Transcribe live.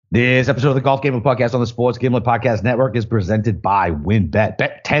This episode of the Golf Gambling Podcast on the Sports Gambling Podcast Network is presented by WynnBET.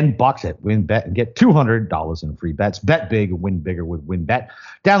 Bet $10 at WynnBET and get $200 in free bets. Bet big, win bigger with WynnBET.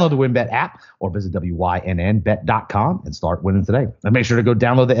 Download the WynnBET app or visit WYNNBet.com and start winning today. And make sure to go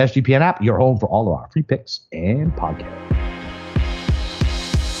download the SGPN app, your home for all of our free picks and podcasts.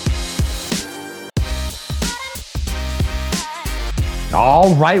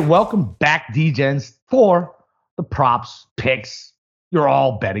 All right, welcome back, D-Gens, for the props, picks, your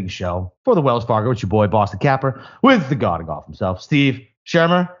all betting show for the Wells Fargo. It's your boy, Boston Capper, with the god of golf himself, Steve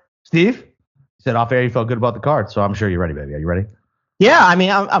Shermer. Steve, you said off air you felt good about the card, so I'm sure you're ready, baby. Are you ready? Yeah, I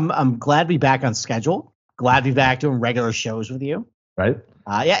mean, I'm glad to be back on schedule. Glad to be back doing regular shows with you. Right?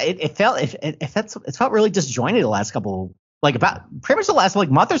 Yeah, it felt really disjointed the last couple, like about pretty much the last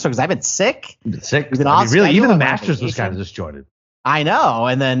month or so, because I've been sick. You've been sick. We've been I mean, really, even the Masters vacation. was kind of disjointed. I know,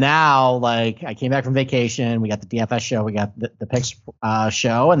 and then now, I came back from vacation. We got the DFS show, we got the picks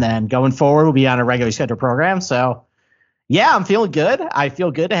show, and then going forward, we'll be on a regularly scheduled program. So, yeah, I'm feeling good. I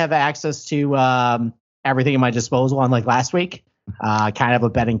feel good to have access to everything at my disposal, unlike last week. Kind of a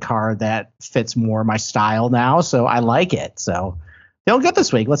betting card that fits more my style now, so I like it. So, feeling good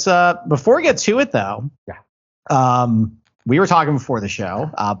this week. Let's before we get to it though. Yeah. We were talking before the show.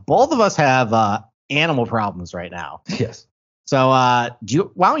 Both of us have animal problems right now. Yes. So why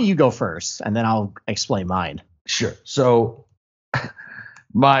don't you go first, and then I'll explain mine. Sure. So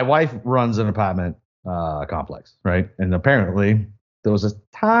my wife runs an apartment complex, right? And apparently there was a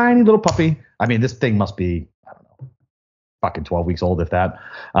tiny little puppy. I mean, this thing must be, I don't know, fucking 12 weeks old, if that.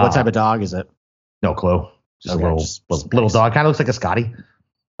 What type of dog is it? No clue. Just Okay, a little dog. Kind of looks like a Scotty.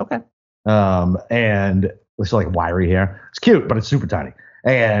 Okay. And it's like wiry hair. It's cute, but it's super tiny.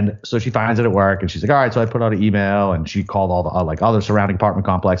 And so she finds it at work, and she's like, all right, so I put out an email, and she called all the other surrounding apartment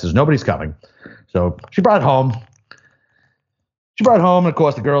complexes. Nobody's coming. So she brought it home. And of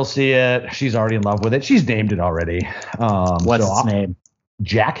course the girls see it. She's already in love with it. She's named it already. What's its name?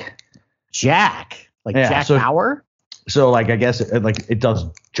 Jack. Jack. Jack Bauer? So I guess it does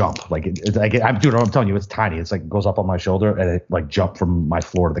jump. I'm telling you, it's tiny. It's goes up on my shoulder, and it jumped from my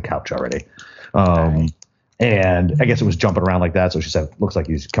floor to the couch already. Okay. And I guess it was jumping around like that. So she said, looks like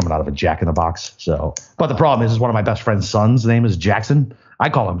he's coming out of a Jack in the Box. So, but the problem is one of my best friend's son's name is Jackson.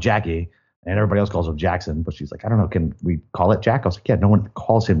 I call him Jackie, and everybody else calls him Jackson. But she's like, I don't know, can we call it Jack? I was like, yeah, no one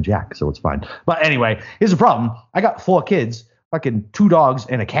calls him Jack, so it's fine. But anyway, here's the problem. I got 4 kids, fucking 2 dogs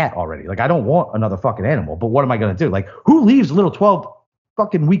and a cat already. I don't want another fucking animal. But what am I going to do? Who leaves a little 12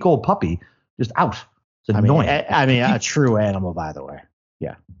 fucking week old puppy just out? It's annoying. I mean, a true animal, by the way.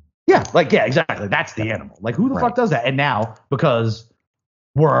 Yeah. Yeah, exactly. That's the animal. Who the fuck does that? And now, because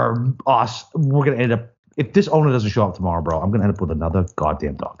we're going to end up, if this owner doesn't show up tomorrow, bro, I'm going to end up with another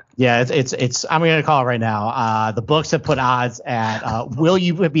goddamn dog. Yeah, it's I'm going to call it right now. The books have put odds at, will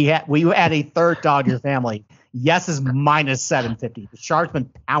you add a third dog to your family? Yes is minus 750. The Shark's been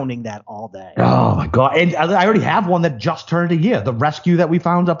pounding that all day. Oh, my God. And I already have one that just turned a year, the rescue that we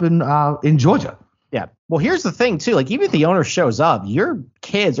found up in Georgia. Yeah. Well, here's the thing, too. Even if the owner shows up, your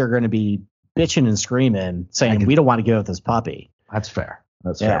kids are going to be bitching and screaming, saying, we don't want to give up this puppy. That's fair.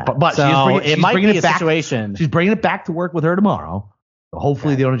 Yeah. But so she's might bringing be it back. Situation. She's bringing it back to work with her tomorrow. So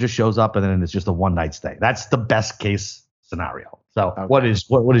hopefully the owner just shows up, and then it's just a one-night stay. That's the best case scenario. So what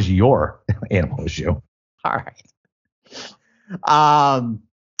is your animal issue? All right.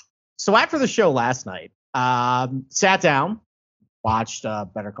 So after the show last night, sat down, watched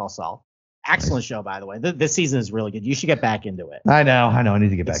Better Call Saul. Excellent show, by the way. This season is really good. You should get back into it. I know. I need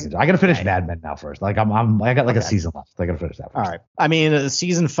to get back into it. I got to finish Mad Men now first. I got a season left. I got to finish that first. All right. I mean,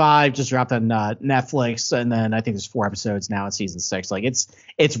 season 5 just dropped on Netflix, and then I think there's 4 episodes now in season 6.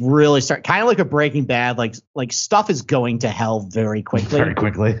 It's really kind of like a Breaking Bad. Like stuff is going to hell very quickly. Very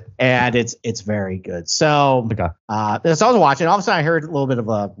quickly. And it's very good. So okay. So I was watching. All of a sudden, I heard a little bit of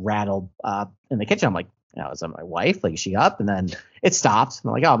a rattle in the kitchen. I'm like, is that my wife? Is she up? And then it stopped.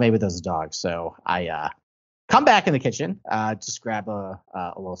 I'm like, oh, maybe there's a dog. So I come back in the kitchen, just grab a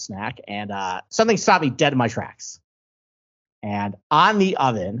little snack, and something stopped me dead in my tracks. And on the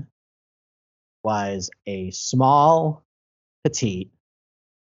oven was a small, petite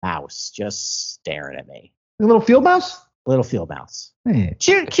mouse just staring at me. A little field mouse? Little field mouse. Hey.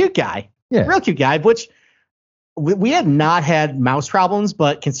 Cute guy. Yeah. Real cute guy, which we have not had mouse problems,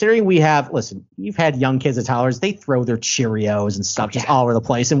 but considering you've had young kids and toddlers, they throw their Cheerios and stuff just all over the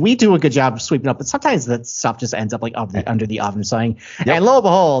place. And we do a good job of sweeping up, but sometimes that stuff just ends up under the oven saying, and lo and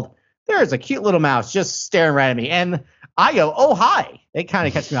behold, there's a cute little mouse just staring right at me. And I go, oh, hi. It kind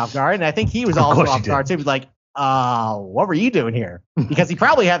of catch me off guard. And I think he was also off guard too. Like, what were you doing here? Because he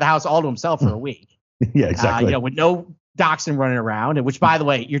probably had the house all to himself for a week. Yeah, exactly. With no dachshund running around, and which, by the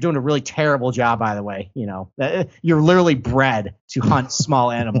way, you're doing a really terrible job, by the way. You're literally bred to hunt small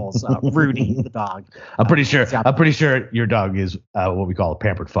animals. Rudy, the dog. I'm pretty sure your dog is what we call a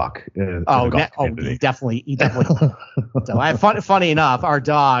pampered fuck. He definitely. So funny enough, our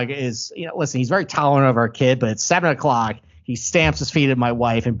dog is, listen, he's very tolerant of our kid, but it's 7:00. He stamps his feet at my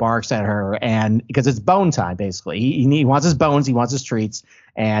wife and barks at her, and because it's bone time, basically. He wants his bones, he wants his treats,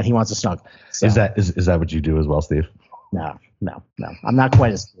 and he wants to snuggle. So, is that what you do as well, Steve? No. I'm not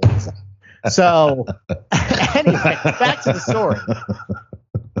quite as. So anyway, back to the story.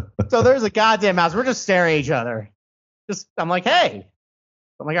 So there's a goddamn mouse. We're just staring at each other. I'm like, hey.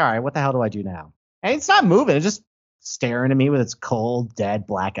 I'm like, all right, what the hell do I do now? And it's not moving. It's just staring at me with its cold, dead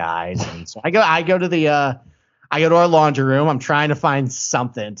black eyes. And so I go to our laundry room. I'm trying to find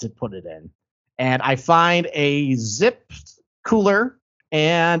something to put it in. And I find a zip cooler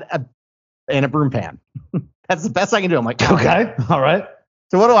and a broom pan. That's the best I can do. I'm like, okay, all right.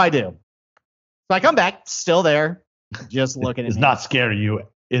 So what do I do? So I come back, still there, just looking at me. It's not scared of you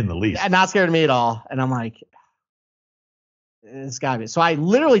in the least. Not scared of me at all. And I'm like, it's gotta be. So I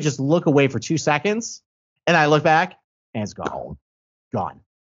literally just look away for 2 seconds, and I look back, and it's gone.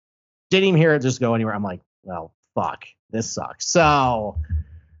 Didn't even hear it just go anywhere. I'm like, well, fuck, this sucks. So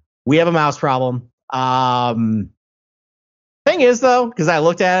we have a mouse problem. Thing is, though, because I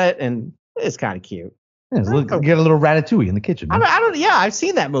looked at it, and it's kind of cute. Yeah, get a little Ratatouille in the kitchen. I've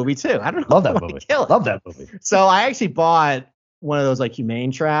seen that movie too. I don't know. Love that movie. Love that movie. So I actually bought one of those like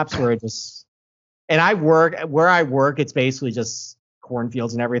humane traps where where I work, it's basically just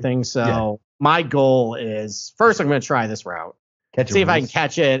cornfields and everything. So my goal is, first I'm going to try this route. See if I can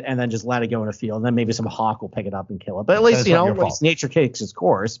catch it and then just let it go in a field. And then maybe some hawk will pick it up and kill it. But at least, at least nature takes its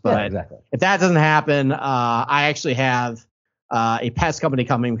course. But if that doesn't happen, I actually have a pest company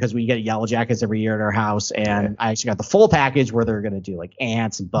coming because we get yellow jackets every year at our house, and I actually got the full package where they're going to do like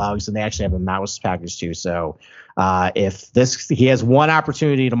ants and bugs, and they actually have a mouse package too. So he has one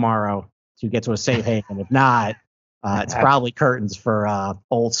opportunity tomorrow to get to a safe haven. If not, it's probably curtains for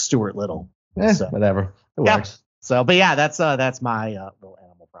old Stuart Little. So, whatever, it works. So, but yeah, that's my little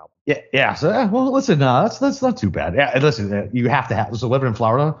animal problem. Yeah. So, well, listen, that's not too bad. Yeah, listen, you have to have. So living in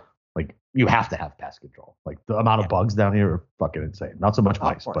Florida, like, you have to have pest control. Like, the amount of bugs down here are fucking insane. Not so much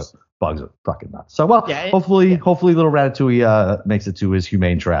mice, but bugs are fucking nuts. So, well, hopefully little Ratatouille makes it to his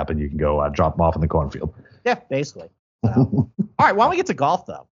humane trap, and you can go drop him off in the cornfield. Yeah, basically. All right, why don't we get to golf,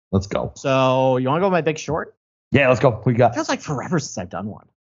 though? Let's go. So, you want to go with my Big Short? Yeah, let's go. It feels like forever since I've done one.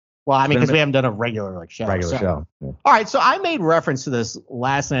 Well, I mean, because we haven't done a regular show. Show. Yeah. All right, so I made reference to this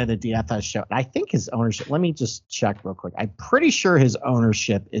last night at the DFS show, and I think his ownership. Let me just check real quick. I'm pretty sure his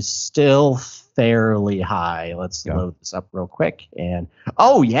ownership is still fairly high. Let's load this up real quick. And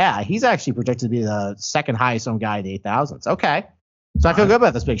he's actually projected to be the second highest owned guy at the 8,000s. Okay, so I feel good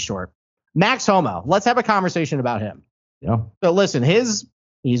about this Big Short. Max Homa. Let's have a conversation about him. Yeah. So listen, he's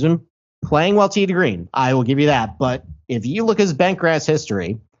been playing well tee to green. I will give you that. But if you look at his bentgrass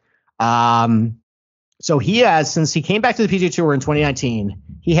history. So he has, since he came back to the PGA Tour in 2019,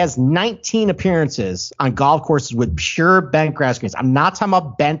 he has 19 appearances on golf courses with pure bent grass greens. I'm not talking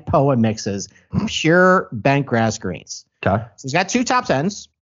about bent POA mixes, pure bent grass greens. Okay. So he's got 2 top 10s,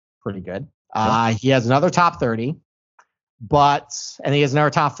 pretty good. He has another top 30, and he has another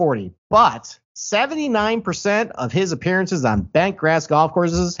top 40. But 79% of his appearances on bent grass golf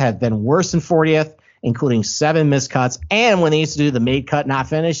courses have been worse than 40th. Including 7 missed cuts. And when they used to do the made cut, not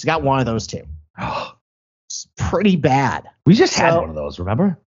finished, he's got one of those too. It's pretty bad. We just had one of those,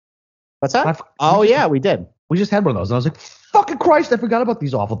 remember? What's that? We did. We just had one of those. And I was like, fucking Christ, I forgot about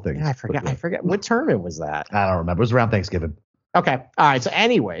these awful things. Yeah, I forget. What tournament was that? I don't remember. It was around Thanksgiving. Okay. All right. So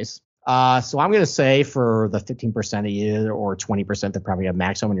anyways, so I'm going to say for the 15% of you or 20% that probably have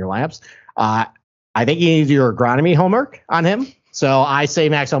Max Homa in your lineups, I think you need to do your agronomy homework on him. So I say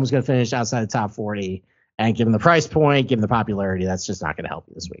Max Homa is going to finish outside the top 40, and given the price point, given the popularity, that's just not going to help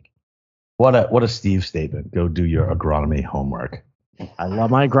you this week. What a Steve statement. Go do your agronomy homework. I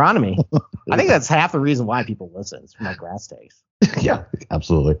love my agronomy. I think that's half the reason why people listen. It's for my grass takes. Yeah,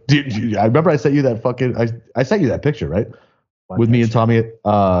 absolutely. I remember I sent you that I sent you that picture, right? With me and Tommy at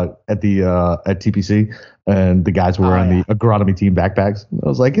TPC, and the guys were on the agronomy team backpacks. I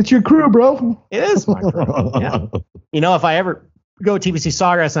was like, it's your crew, bro. It is my crew. Yeah. If I ever go TPC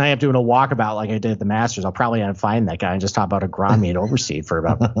Sawgrass and I end up doing a walkabout like I did at the Masters, I'll probably end up finding that guy and just talk about agronomy and overseed for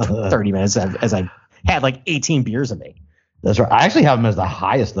about 30 minutes as I had like 18 beers of me. That's right. I actually have him as the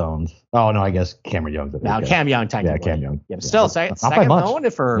highest owned. Oh, no, I guess Cameron Young. Cam Young, technically. Yeah, Cam Young. Yeah, but still, second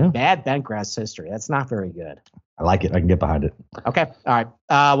owned for bad bentgrass history. That's not very good. I like it. I can get behind it. Okay. All right.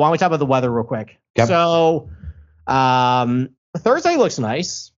 Why don't we talk about the weather real quick? Yep. So Thursday looks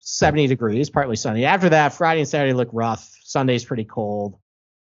nice, 70 degrees, partly sunny. After that, Friday and Saturday look rough. Sunday's pretty cold.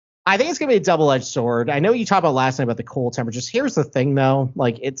 I think it's gonna be a double-edged sword. I know you talked about last night about the cold temperatures. Here's the thing, though.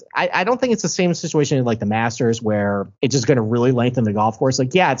 Like, I don't think it's the same situation like the Masters where it's just gonna really lengthen the golf course.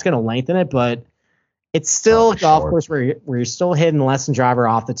 Like, yeah, it's gonna lengthen it, but it's still a golf course where you're still hitting less than driver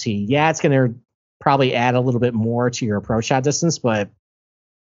off the tee. Yeah, it's gonna probably add a little bit more to your approach shot distance, but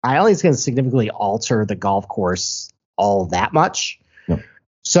I don't think it's gonna significantly alter the golf course all that much. Yep.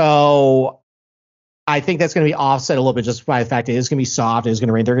 So I think that's going to be offset a little bit just by the fact that it is going to be soft. It is going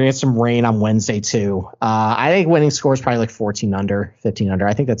to rain. They're going to get some rain on Wednesday too. I think winning score is probably like 14 under, 15 under.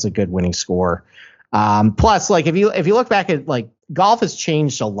 I think that's a good winning score. Plus, like if you look back at like golf has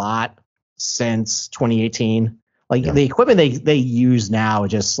changed a lot since 2018. Like the equipment they use now,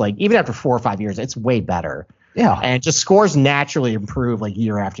 just like even after 4 or 5 years, it's way better. Yeah, and just scores naturally improve like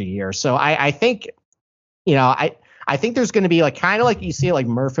year after year. So I think, I think there's going to be like kind of like you see like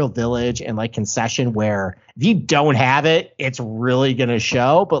Murfield Village and like Concession where if you don't have it, it's really going to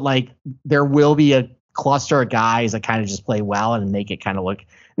show. But like there will be a cluster of guys that kind of just play well and make it kind of look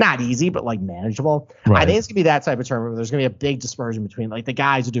not easy, but like manageable. Right. I think it's going to be that type of tournament where there's going to be a big dispersion between like the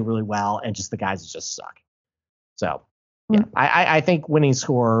guys who do really well and just the guys that just suck. So yeah, I think winning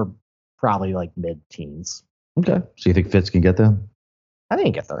score probably like mid-teens. Okay. So you think Fitz can get there? I think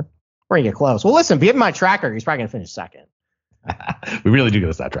he can get there. We're going to get close. Well, listen, given my tracker, he's probably going to finish second. We really do get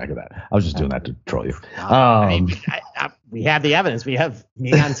a stat track of that. I was just doing that to troll you. We have the evidence. We have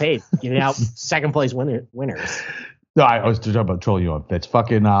me on tape giving out second place winners. No, I was talking about trolling you on Fitz.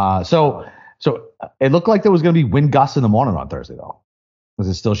 Fucking. So it looked like there was going to be wind gusts in the morning on Thursday, though. Was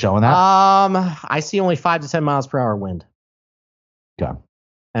it still showing that? I see only 5 to 10 miles per hour wind. Okay.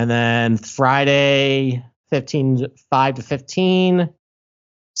 And then Friday, 5 to 15.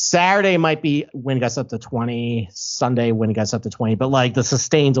 Saturday might be wind gusts up to 20. Sunday wind gusts up to 20, but like the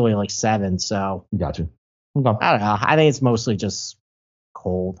sustained's only like 7. So gotcha. Okay. I don't know. I think it's mostly just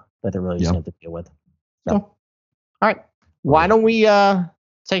cold that they're really just going to have to deal with. So, all right. Why don't we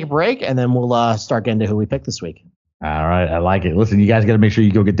take a break and then we'll start getting to who we picked this week. All right, I like it. Listen, you guys got to make sure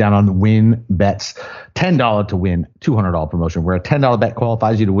you go get down on the Win Bets $10 to win $200 promotion, where a $10 bet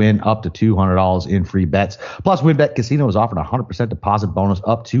qualifies you to win up to $200 in free bets. Plus, WynnBET Casino is offering a 100% deposit bonus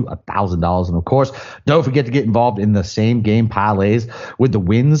up to $1,000. And of course, don't forget to get involved in the same game parlays with the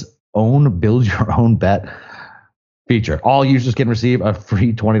Wynn's own build your own bet feature. All users can receive a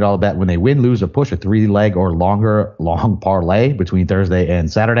free $20 bet when they win, lose, or push a 3-leg or longer long parlay between Thursday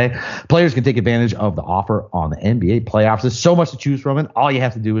and Saturday. Players can take advantage of the offer on the NBA playoffs. There's so much to choose from, and all you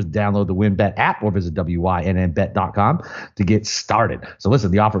have to do is download the WynnBET app or visit wynnbet.com to get started. So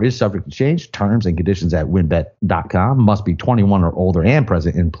listen, the offer is subject to change. Terms and conditions at wynnbet.com. Must be 21 or older and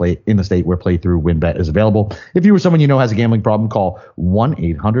present in the state where playthrough WynnBET is available. If you or someone you know has a gambling problem, call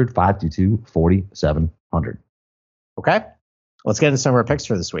 1-800-522-4700. Okay, let's get into some of our picks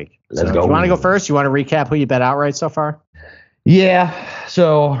for this week. Let's go. You want to go first? You want to recap who you bet outright so far? Yeah.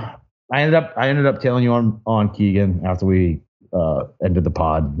 So I ended up tailing you on Keegan after we ended the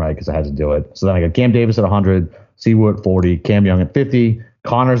pod, right? Because I had to do it. So then I got Cam Davis at 100, Seawood at 40, Cam Young at 50,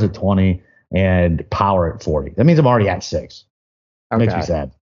 Connors at 20, and Power at 40. That means I'm already at 6. Okay. Makes me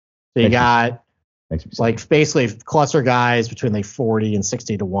sad. So you got like basically cluster guys between like 40 and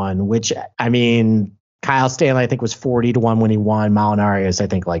 60 to 1, which I mean. Kyle Stanley, I think, was 40 to 1 when he won. Molinari is, I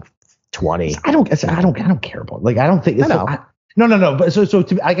think, like 20. I don't care about. Like, I don't think. It's no. But so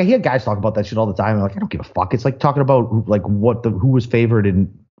to like, I hear guys talk about that shit all the time. I'm like, I don't give a fuck. It's like talking about like who was favored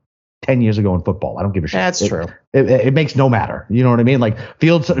in 10 years ago in football. I don't give a shit. That's true. It makes no matter. You know what I mean? Like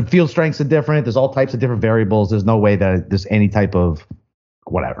field strengths are different. There's all types of different variables. There's no way that there's any type of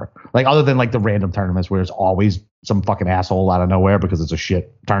whatever. Like other than like the random tournaments where there's always some fucking asshole out of nowhere because it's a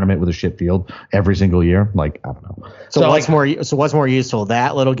shit tournament with a shit field every single year. Like, I don't know. So what's more useful,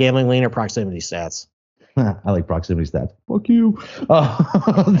 that little gambling lean or proximity stats? I like proximity stats. Fuck you.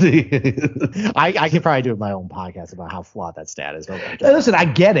 I could probably do my own podcast about how flawed that stat is. Listen, I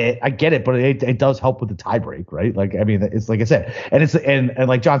get it, but it does help with the tie break, right? Like, I mean, it's like I said, and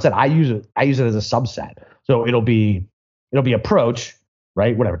like John said, I use it as a subset. So it'll be approach,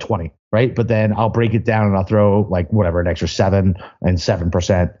 right? Whatever, 20. Right. But then I'll break it down and I'll throw like whatever, an extra 7 and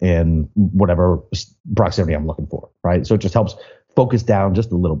 7% in whatever proximity I'm looking for. Right. So it just helps focus down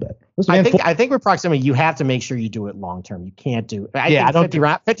just a little bit. Listen, I think with proximity, you have to make sure you do it long term. You can't do it. I think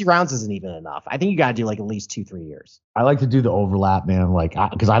 50 rounds isn't even enough. I think you got to do like at least 2-3 years. I like to do the overlap, man. Like,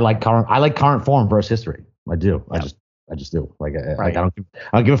 because I like current form versus history. I do. Yeah. I just do. Like, I don't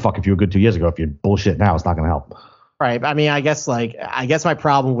give a fuck if you were good 2 years ago. If you're bullshit now, it's not going to help. Right. I mean, I guess my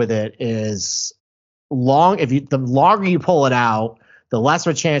problem with it is the longer you pull it out, the less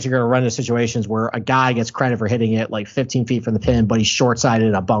of a chance you're going to run into situations where a guy gets credit for hitting it like 15 feet from the pin, but he's short-sided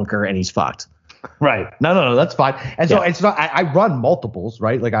in a bunker and he's fucked. Right. No, that's fine. And so it's not, I run multiples,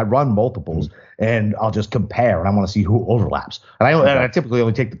 right? Like I run multiples and I'll just compare and I want to see who overlaps. And I typically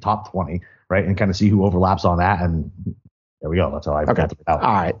only take the top 20, right? And kind of see who overlaps on that. And there we go. That's how I filter it out.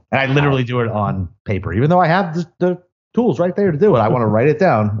 All right. And I literally do it on paper, even though I have the tools right there to do it. I want to write it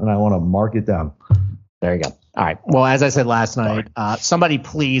down and I want to mark it down. There you go. All right. Well, as I said last night, somebody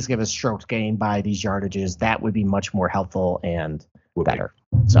please give us strokes gained by these yardages. That would be much more helpful and better.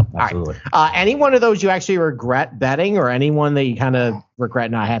 So, absolutely. All right. Any one of those you actually regret betting, or anyone that you kind of regret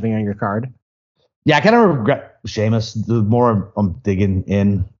not having on your card? Yeah, I kind of regret Sheamus. The more I'm digging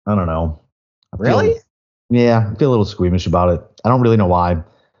in, I don't know. Really? I feel a little squeamish about it. I don't really know why.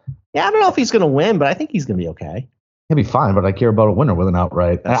 Yeah, I don't know if he's going to win, but I think he's going to be okay. He'll be fine, but I care about a winner with an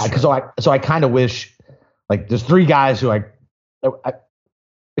outright. So I kind of wish, like, there's three guys who I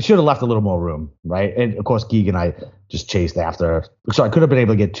should have left a little more room, right? And of course, Keegan, I just chased after. So I could have been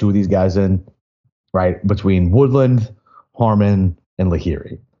able to get two of these guys in, right? Between Woodland, Harmon, and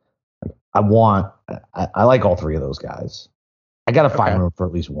Lahiri. I like all three of those guys. I got to find room for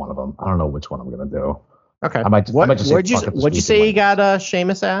at least one of them. I don't know which one I'm going to do. Okay. I might just what'd you say you got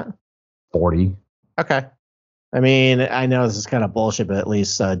Sheamus at? 40. Okay. I mean, I know this is kind of bullshit, but at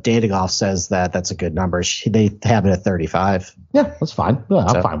least Data Golf says that's a good number. They have it at 35. Yeah, that's fine. Yeah,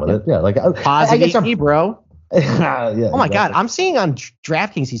 I'm fine with it. Yeah, like positive, bro. Yeah, oh my God, I'm seeing on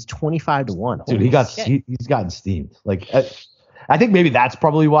DraftKings he's 25-1. Dude, he's gotten steamed. Like, I think maybe that's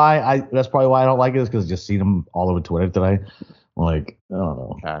probably why I don't like it, is because I just seen him all over Twitter today. Like, I don't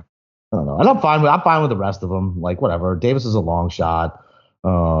know. Okay. I don't know. And I'm fine with the rest of them. Like, whatever. Davis is a long shot.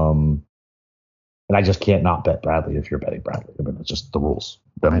 And I just can't not bet Bradley if you're betting Bradley. I mean, it's just the rules.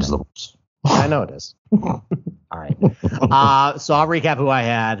 Them's the rules. I know it is. All right. So I'll recap who I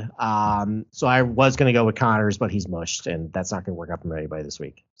had. So I was going to go with Connors, but he's mushed, and that's not going to work out for anybody this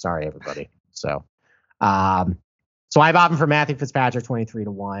week. Sorry, everybody. So I have opted for Matthew Fitzpatrick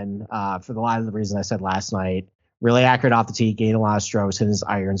 23-1 for a lot of the reasons I said last night. Really accurate off the tee, gained a lot of strokes, hit his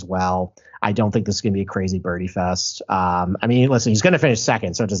irons well. I don't think this is going to be a crazy birdie fest. I mean, listen, he's going to finish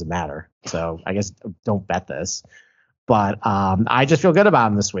second, so it doesn't matter. So I guess don't bet this. But I just feel good about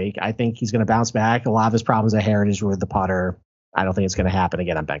him this week. I think he's going to bounce back. A lot of his problems at Heritage were with the putter. I don't think it's going to happen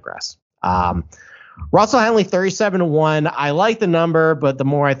again on Bentgrass. Russell Henley 37-1. I like the number, but the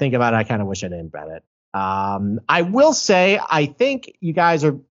more I think about it, I kind of wish I didn't bet it. I will say, I think you guys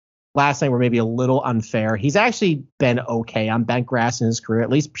last night were maybe a little unfair. He's actually been okay on Bentgrass in his career, at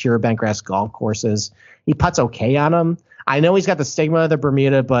least pure Bentgrass golf courses. He putts okay on them. I know he's got the stigma of the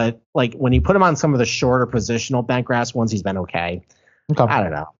Bermuda, but like when you put him on some of the shorter positional Bentgrass ones, he's been okay. I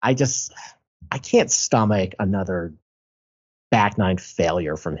don't know. I can't stomach another back nine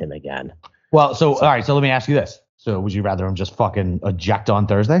failure from him again. Well, all right. So let me ask you this. So would you rather him just fucking eject on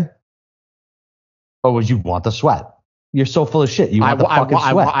Thursday? Or would you want the sweat? You're so full of shit. You want the fucking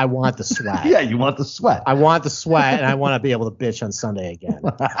sweat. I want the sweat. Yeah, you want the sweat. I want the sweat, and I want to be able to bitch on Sunday again.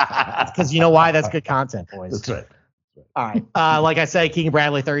 Because you know why? That's good content, boys. That's right. All right. Like I said, Keegan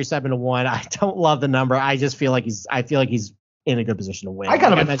Bradley 37-1. I don't love the number. I just feel like he's in a good position to win. I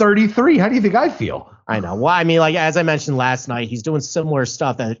got him at 33. How do you think I feel? I know. Well, I mean, like as I mentioned last night, he's doing similar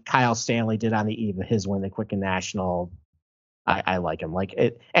stuff that Kyle Stanley did on the eve of his win, the Quicken National. I like him. Like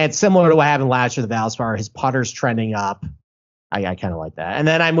it, and similar to what happened last year, the Valspar, his putter's trending up. I kind of like that. And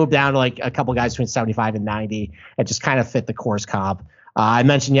then I moved down to like a couple guys between 75 and 90 and just kind of fit the course comp. I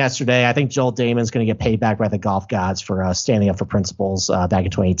mentioned yesterday, I think Joel Damon's going to get paid back by the golf gods for standing up for principles back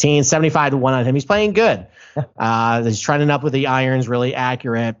in 2018. 75-1 on him. He's playing good. He's trending up with the irons, really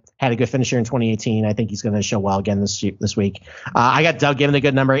accurate. Had a good finish here in 2018. I think he's going to show well again this week. I got Doug Given a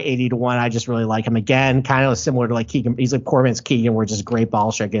good number, 80-1. I just really like him again. Kind of similar to like Keegan. He's like Corbin's Keegan, where just great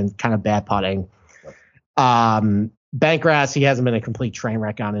ball striking, kind of bad putting. Bentgrass, he hasn't been a complete train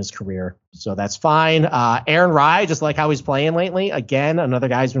wreck on his career, so that's fine. Aaron Rai, just like how he's playing lately. Again, another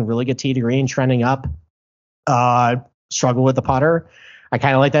guy who's been really good tee to green, trending up. Struggle with the putter. I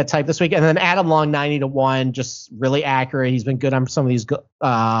kind of like that type this week. And then Adam Long, 90-1, just really accurate. He's been good on some of these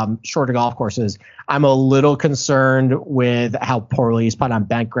shorter golf courses. I'm a little concerned with how poorly he's put on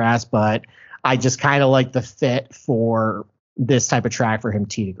Bentgrass, but I just kind of like the fit for this type of track for him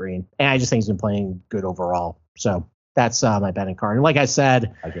tee to green. And I just think he's been playing good overall. So that's my betting card. And like I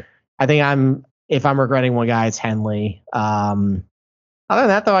said, I think if I'm regretting one guy, it's Henley. Other than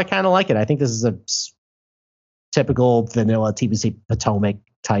that, though, I kind of like it. I think this is a typical vanilla TPC Potomac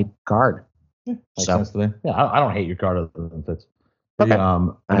type card. Makes sense to me. Yeah, I don't hate your card other than Fitz. Okay.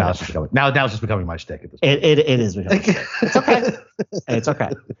 Now it's just becoming my shtick at this point. It is. It's okay. It's okay.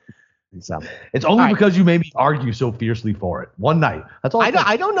 So it's only because you made me argue so fiercely for it one night. That's all.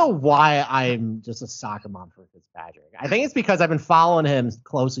 I don't know why I'm just a soccer mom for Fitzpatrick. I think it's because I've been following him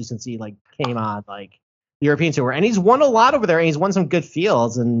closely since he came on the European tour, and he's won a lot over there, and he's won some good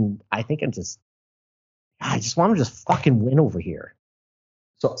fields. And I think I just want him to just fucking win over here.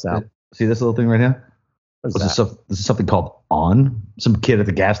 So see this little thing right here? This is something called On. Some kid at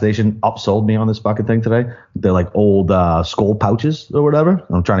the gas station upsold me on this fucking thing today. They're like old skull pouches or whatever.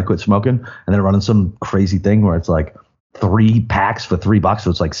 I'm trying to quit smoking, and they're running some crazy thing where it's like 3 packs for $3,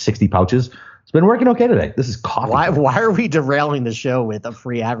 so it's like 60 pouches. It's been working okay today. This is coffee. Why are we derailing the show with a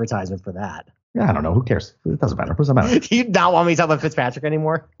free advertisement for that? Yeah, I don't know. Who cares? It doesn't matter. What does that matter? Do you not want me to talk about Fitzpatrick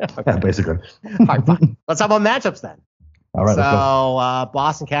anymore? Okay. Yeah, basically. All right, fine. Let's talk about matchups then. All right. So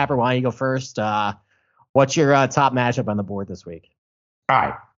Boston Capper, why don't you go first? What's your top matchup on the board this week? All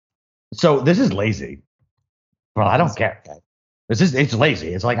right. So this is lazy. Well, I don't care. Okay. It's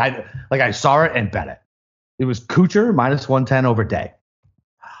lazy. It's like I saw it and bet it. It was Kuchar -110 over Day.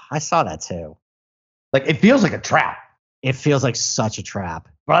 I saw that too. It feels like a trap. It feels like such a trap.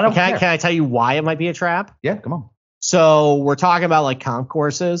 But I don't care. Can I tell you why it might be a trap? Yeah, come on. So we're talking about comp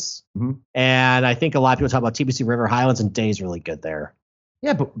courses, and I think a lot of people talk about TPC River Highlands, and Day's really good there.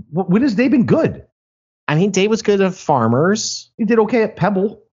 Yeah, but when has Day been good? I mean, Day was good at Farmers. He did okay at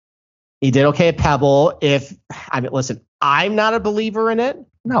Pebble. Listen, I'm not a believer in it.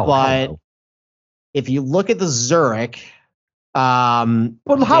 No, but if you look at the Zurich, but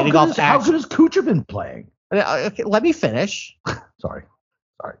how good has Kuchar been playing? Okay, let me finish. Sorry.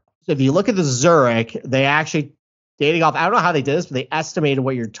 So if you look at the Zurich, they actually dating off. I don't know how they did this, but they estimated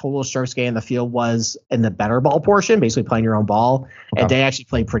what your total strokes gain in the field was in the better ball portion, basically playing your own ball, and they actually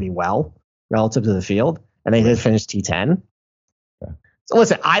played pretty well relative to the field, and they did finish T10. Okay. So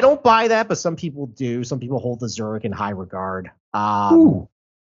listen, I don't buy that, but some people do. Some people hold the Zurich in high regard. There's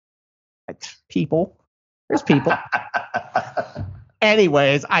people.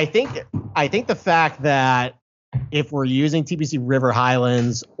 Anyways, I think the fact that if we're using TPC River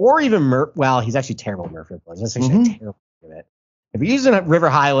Highlands or even he's actually terrible at Murphy. That's actually terrible at it. If you're using River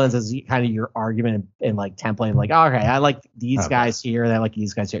Highlands as kind of your argument and template, okay, I like these guys here, and I like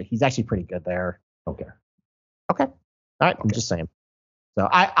these guys here. He's actually pretty good there. Okay. All right. I'm just saying. So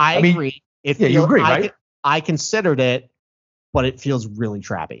I agree. You agree, right? I considered it, but it feels really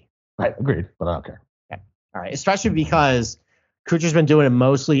trappy. Right. Agreed, but I don't care. Okay. All right. Especially because Kuchar's been doing it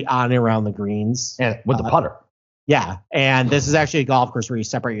mostly on and around the greens. And with the putter. Yeah. And this is actually a golf course where you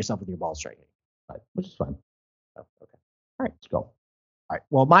separate yourself with your ball striking. Right. Which is fine. Oh, okay. All right. Let's go. All right.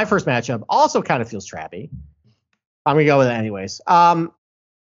 Well, my first matchup also kind of feels trappy. I'm going to go with it anyways. I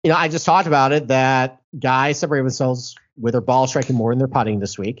just talked about it that guys separate themselves with their ball striking more than their putting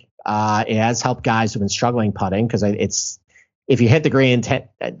this week. It has helped guys who've been struggling putting because if you hit the green,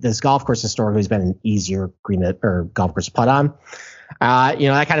 this golf course historically has been an easier golf course to putt on.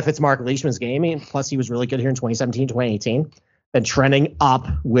 That kind of fits Mark Leishman's game. Plus, he was really good here in 2017, 2018. Been trending up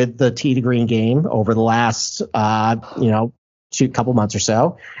with the tee to green game over the last, couple months or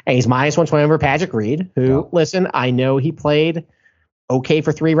so. And he's -120 over Patrick Reed, who, listen, I know he played okay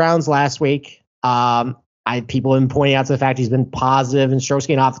for 3 rounds last week. People have been pointing out to the fact he's been positive and strokes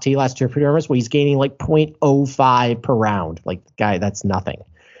gained off the tee last 2 tournaments, where he's gaining 0.05 per round. Guy, that's nothing.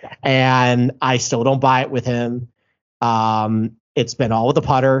 And I still don't buy it with him. It's been all with the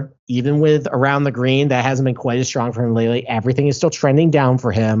putter, even with around the green. That hasn't been quite as strong for him lately. Everything is still trending down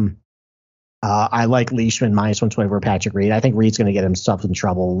for him. I like Leishman -120 over Patrick Reed. I think Reed's going to get himself in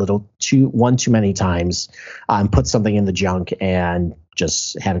trouble one too many times, put something in the junk and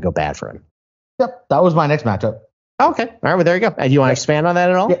just have it go bad for him. Yep, that was my next matchup. Okay, all right, well there you go. Do you want to expand on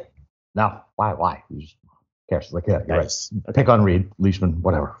that at all? Yeah. No, why? You just cares. You're right. Pick on Reed, Leishman,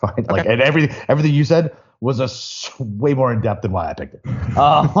 whatever. Fine. Okay. And everything you said was way more in depth than why I picked it.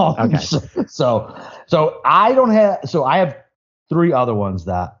 Okay. So I don't have. So I have 3 other ones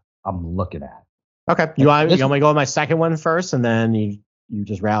that I'm looking at. Okay. You want me to go with my second one first, and then you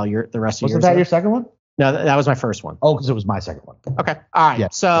just rally the rest of yours? Wasn't that your second one? No, that was my first one. Oh, because it was my second one. Okay. All right. Yeah.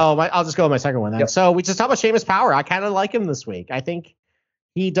 So I'll just go with my second one then. Yep. So we just talked about Seamus Power. I kind of like him this week. I think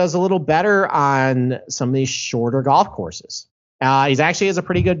he does a little better on some of these shorter golf courses. He's actually has a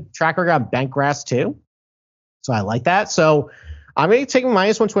pretty good track record on bent grass too. So I like that. So I'm going to take him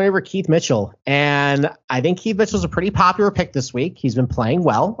 -120 over Keith Mitchell. And I think Keith Mitchell's a pretty popular pick this week. He's been playing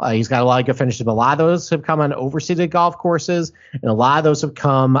well. He's got a lot of good finishes, but a lot of those have come on overseeded golf courses, and a lot of those have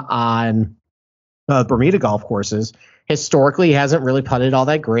come on Bermuda golf courses. Historically, he hasn't really putted all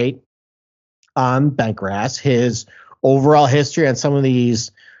that great on bent grass. His overall history on some of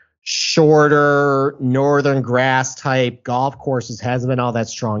these shorter northern grass type golf courses hasn't been all that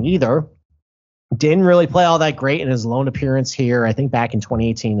strong either. Didn't really play all that great in his lone appearance here, I think back in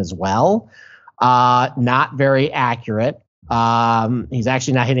 2018 as well. Not very accurate. He's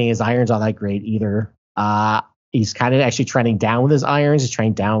actually not hitting his irons all that great either. He's kind of actually trending down with his irons. He's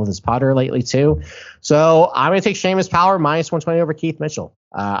trending down with his putter lately too. So I'm going to take Seamus Power minus 120 over Keith Mitchell.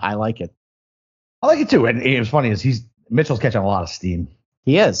 I like it. I like it too. And it was funny is Mitchell's catching a lot of steam.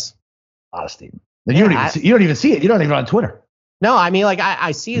 He is. A lot of steam. And you don't even see it. You don't even on Twitter. No, I mean, like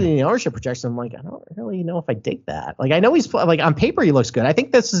I see it in the ownership projection. I'm like, I don't really know if I dig that. Like I know he's like on paper he looks good. I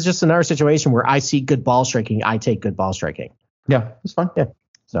think this is just another situation where I see good ball striking. I take good ball striking. Yeah, it's fun. Yeah.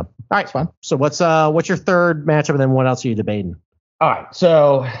 So all right, it's fun. So what's your third matchup, and then what else are you debating? All right,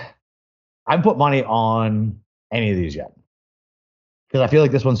 so I haven't put money on any of these yet because I feel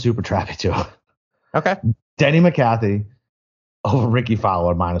like this one's super trappy too. Okay. Denny McCarthy over Ricky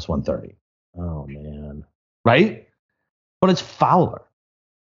Fowler minus 130. Oh man. Right? But it's Fowler.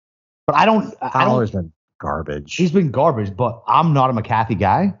 But Fowler's been garbage. He's been garbage, but I'm not a McCarthy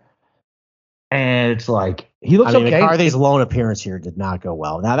guy. And it's like he looks okay. McCarthy's lone appearance here did not go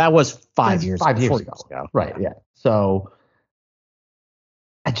well. Now that was 5 years ago. Right, yeah. So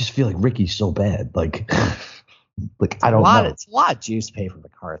I just feel like Ricky's so bad. Like I don't know. It's a lot of juice to pay for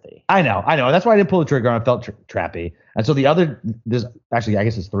McCarthy. I know. That's why I didn't pull the trigger on. I felt trappy. And so there's actually, I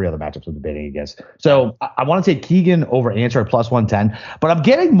guess it's 3 other matchups I'm debating against. So I want to take Keegan over Answer at plus 110, but I'm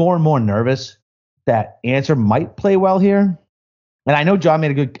getting more and more nervous that Answer might play well here. And I know John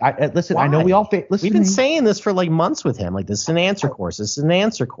made a good. Listen, why? I know we all. Listen, we've been saying this for like months with him. Like this is an answer course. This is an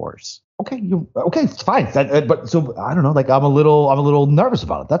answer course. Okay, it's fine. But so I don't know. Like I'm a little nervous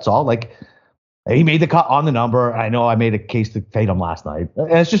about it. That's all. Like he made the cut on the number. I know I made a case to fade him last night.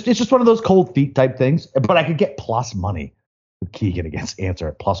 And it's just one of those cold feet type things. But I could get plus money with Keegan against Answer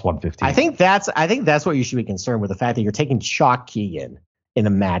at plus 115. I think that's what you should be concerned with, the fact that you're taking chalk Keegan in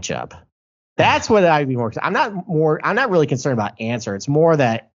a matchup. That's what I'd be more. I'm not really concerned about Answer. It's more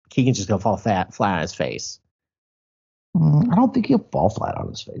that Keegan's just gonna fall flat on his face. I don't think he'll fall flat on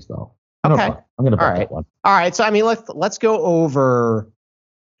his face though. Okay. I'm gonna bet that one. All right. So I mean, let's go over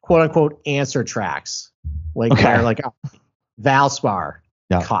quote unquote answer tracks. Like Valspar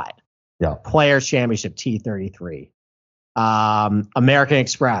cut. Yeah. Players Championship T33. American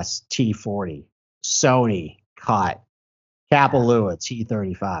Express T40. Sony cut. Kapalua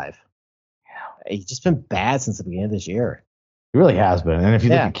T35. He's just been bad since the beginning of this year. He really has been. And if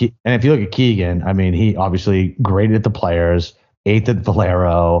you look at Keegan, I mean, he obviously graded at the Players, 8th at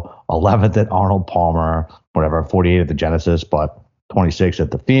Valero, 11th at Arnold Palmer, whatever, 48 at the Genesis, but 26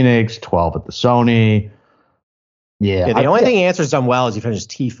 at the Phoenix, 12 at the Sony. Yeah. The only thing Answer's done well is he finished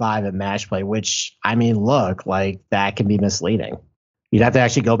T5 at match play, which, I mean, look, like that can be misleading. You'd have to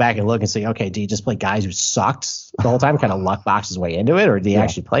actually go back and look and say, okay, do you just play guys who sucked the whole time, kind of luck box his way into it, or do you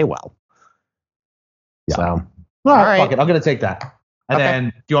actually play well? Yeah. So, all right. Fuck it. I'm going to take that. And then,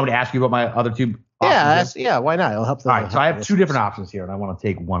 do you want me to ask you about my other 2 options? Yeah, why not? It'll help. All right, so I have 2 different options here, and I want to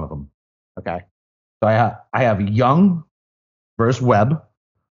take one of them. Okay. So I have Young versus Webb,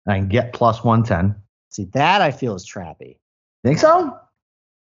 and I can get plus 110. See, that I feel is trappy. Think so?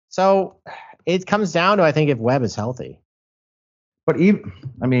 So it comes down to, I think, if Webb is healthy. But even,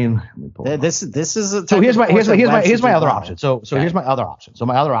 I mean, this is a so here's my other option. So here's my other option. So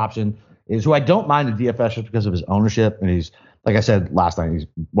my other option is who I don't mind the DFS just because of his ownership, and he's, like I said last night, he's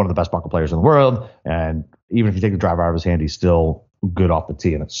one of the best poker players in the world, and even if you take the driver out of his hand, he's still good off the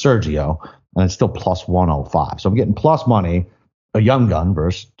tee, and it's Sergio, and it's still plus 105. So I'm getting plus money, a young gun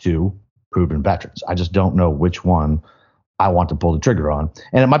versus 2 proven veterans. I just don't know which one I want to pull the trigger on,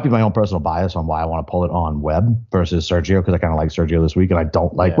 and it might be my own personal bias on why I want to pull it on Webb versus Sergio, because I kind of like Sergio this week, and I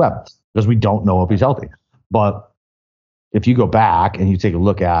don't like Webb because we don't know if he's healthy. But if you go back and you take a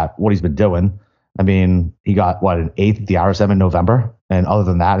look at what he's been doing, I mean, he got an 8th at the RSM in November, and other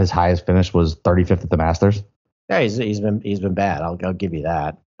than that, his highest finish was 35th at the Masters. Yeah, he's been bad. I'll give you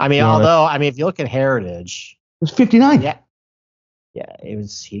that. I mean, if you look at Heritage, it was 59. Yeah, it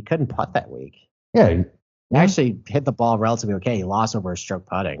was. He couldn't putt that week. Yeah, he actually hit the ball relatively okay. He lost over a stroke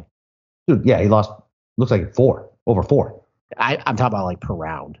putting. Dude, yeah, he lost. Looks like over 4. I'm talking about like per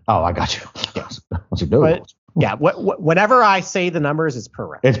round. Oh, I got you. Yes. What's he doing? Yeah, whenever I say the numbers, it's per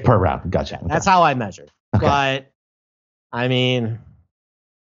round. It's per round. Gotcha. Okay. That's how I measure. Okay. But I mean,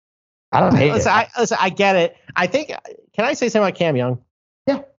 I don't hate it. I get it. I think. Can I say something about Cam Young?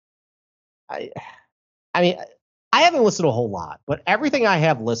 Yeah. I mean, I haven't listened to a whole lot, but everything I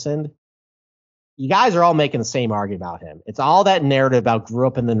have listened, you guys are all making the same argument about him. It's all that narrative about grew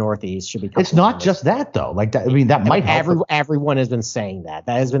up in the Northeast should be. It's not just that though. Like that, I mean, that might help. Everyone has been saying that.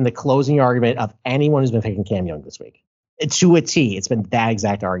 That has been the closing argument of anyone who's been picking Cam Young this week. To a T, it's been that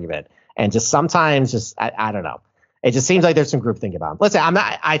exact argument. And just sometimes, I don't know. It just seems like there's some groupthink about him. Listen,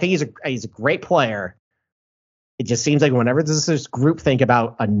 I think he's a great player. It just seems like whenever there's this groupthink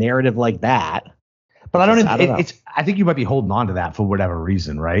about a narrative like that. But I think you might be holding on to that for whatever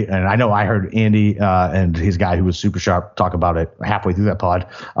reason, right? And I know I heard Andy and his guy who was super sharp talk about it halfway through that pod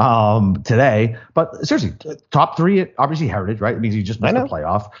today. But seriously, top 3 at obviously Heritage, right? It means he just missed the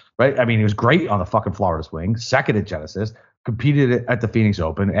playoff, right? I mean, he was great on the fucking Florida Swing, second at Genesis, competed at the Phoenix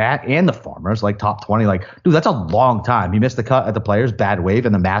Open and the Farmers, like top 20. Like, dude, that's a long time. He missed the cut at the Players, bad wave,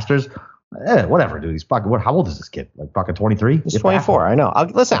 and the Masters. Whatever, dude. He's fucking. How old is this kid? Like fucking 23. He's 24. I know.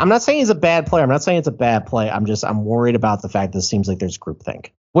 Listen, I'm not saying he's a bad player. I'm not saying it's a bad play. I'm worried about the fact that it seems like there's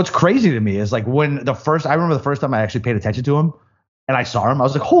groupthink. What's crazy to me is like when I remember the first time I actually paid attention to him and I saw him, I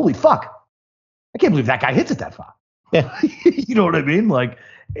was like, holy fuck, I can't believe that guy hits it that far. Yeah, you know what I mean? Like,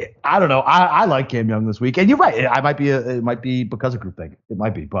 I don't know. I like Cam Young this week, and you're right. It might be because of groupthink. It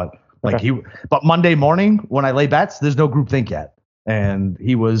might be, but like but Monday morning when I lay bets, there's no groupthink yet, and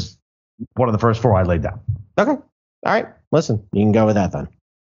he was one of the first 4 I laid down. Okay. All right. Listen, you can go with that then.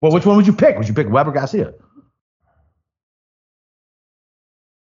 Well, which one would you pick? Would you pick Webb or Garcia?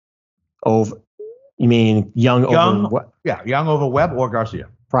 Over. You mean Young over? Yeah, Young over Webb or Garcia?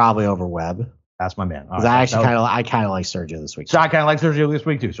 Probably over Webb. That's my man. Because I actually kind of like Sergio this week. So I kind of like Sergio this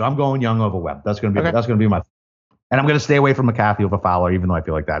week too. So I'm going Young over Webb. That's gonna be my. And I'm gonna stay away from McCarthy over Fowler, even though I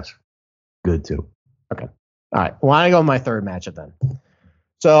feel like that's good too. Okay. All right. Well, I go with my third matchup then.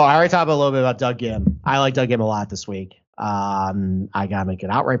 So I already talked a little bit about Doug Gim. I like Doug Gim a lot this week. I got to make an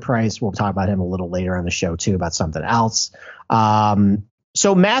outright price. We'll talk about him a little later on the show too, about something else.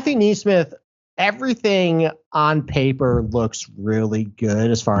 So Matthew NeSmith, everything on paper looks really good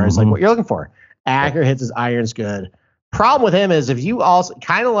as far as like what you're looking for. Accurate hits, his iron's good. Problem with him is if you also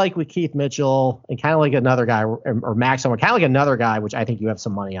kind of like with Keith Mitchell and kind of like another guy or Max Homa, kind of like another guy, which I think you have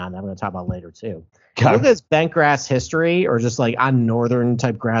some money on. I'm going to talk about later too. Look at his bent grass history or just like on northern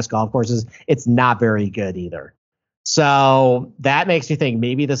type grass golf courses. It's not very good either. So that makes me think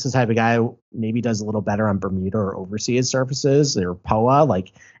maybe this is the type of guy who maybe does a little better on Bermuda or overseas surfaces or POA.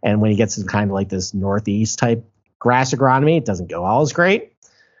 Like, and when he gets to kind of like this northeast type grass agronomy, it doesn't go all as great.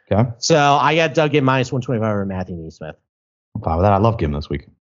 Okay. So I got Doug Gim minus 125 over Matthew NeSmith. I'm fine with that. I love Gim this week.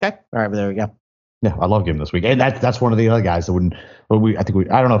 Okay. All right. Well, there we go. Yeah, I love Gim this week. And that's one of the other guys that wouldn't. I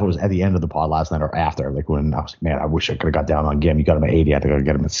don't know if it was at the end of the pod last night or after. Like when I was like, man, I wish I could have got down on Gim. You got him at 80. I think I could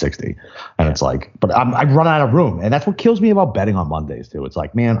get him at 60. And it's like, but I run out of room. And that's what kills me about betting on Mondays too. It's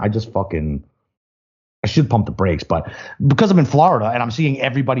like, man, I should pump the brakes, but because I'm in Florida and I'm seeing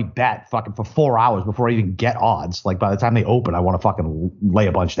everybody bet fucking for 4 hours before I even get odds, like by the time they open, I want to fucking lay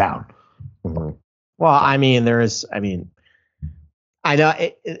a bunch down. Mm-hmm. Well, I know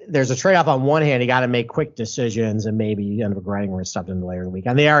there's a trade-off on one hand. You got to make quick decisions and maybe you end up regretting where it's stuffed into later in the week.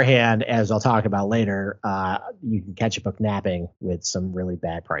 On the other hand, as I'll talk about later, you can catch a book napping with some really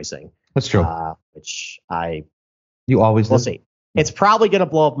bad pricing. That's true. You always we'll see. It's probably going to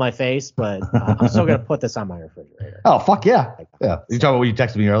blow up my face, but I'm still going to put this on my refrigerator. Oh, fuck yeah. Yeah. You talking about what you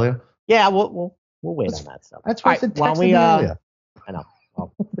texted me earlier? Yeah, we'll wait on that stuff. That's why I said text me earlier. I know.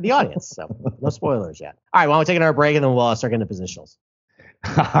 Well, for the audience, so no spoilers yet. All right, why don't we take another break and then we'll start getting to positionals.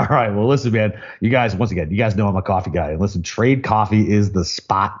 All right. Well, listen, man, you guys know I'm a coffee guy. And listen, Trade Coffee is the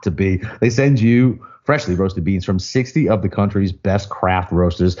spot to be. They send you freshly roasted beans from 60 of the country's best craft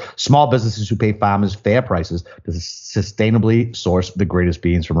roasters, small businesses who pay farmers fair prices to sustainably source the greatest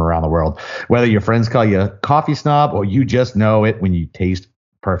beans from around the world. Whether your friends call you a coffee snob or you just know it when you taste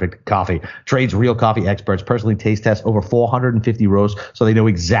perfect coffee. Trade's real coffee experts personally taste test over 450 roasts so they know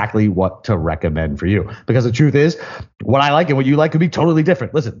exactly what to recommend for you. Because the truth is, what I like and what you like could be totally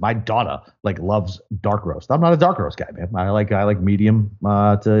different. Listen, my daughter loves dark roast. I'm not a dark roast guy, man. I like medium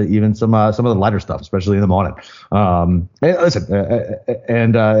to even some of the lighter stuff, especially in the morning. All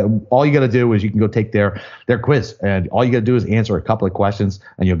you got to do is you can go take their quiz, and all you got to do is answer a couple of questions,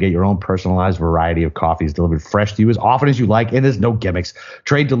 and you'll get your own personalized variety of coffees delivered fresh to you as often as you like, and there's no gimmicks.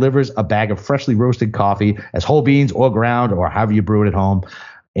 Trade delivers a bag of freshly roasted coffee as whole beans or ground or however you brew it at home.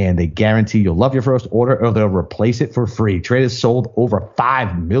 And they guarantee you'll love your first order or they'll replace it for free. Trade has sold over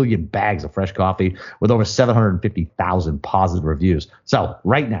 5 million bags of fresh coffee with over 750,000 positive reviews. So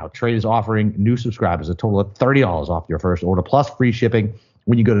right now, Trade is offering new subscribers a total of $30 off your first order plus free shipping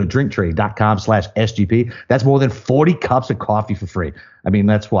when you go to drinktrade.com/SGP. That's more than 40 cups of coffee for free. I mean,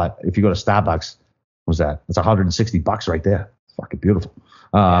 that's what, if you go to Starbucks, what's that? That's $160 right there. Fucking beautiful.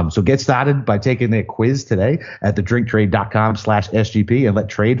 So get started by taking their quiz today at thedrinktrade.com/SGP and let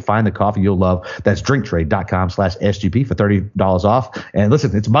Trade find the coffee you'll love. That's drinktrade.com/SGP for $30 off. And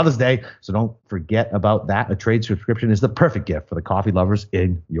listen, it's Mother's Day, so don't forget about that. A Trade subscription is the perfect gift for the coffee lovers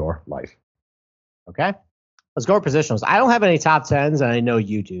in your life. Okay. Let's go over positionals. I don't have any top 10s, and I know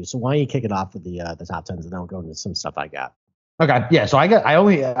you do. So why don't you kick it off with the top 10s, and then I'll go into some stuff I got. Okay, yeah. So I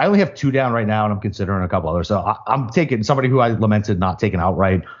only have 2 down right now, and I'm considering a couple others. So I'm taking somebody who I lamented not taking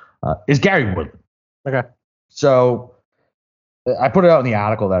outright is Gary Woodland. Okay. So I put it out in the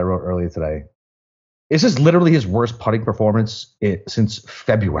article that I wrote earlier today. This is literally his worst putting performance since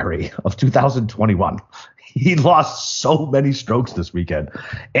February of 2021. He lost so many strokes this weekend,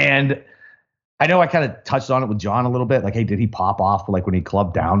 and I know I kind of touched on it with John a little bit. Like, hey, did he pop off like when he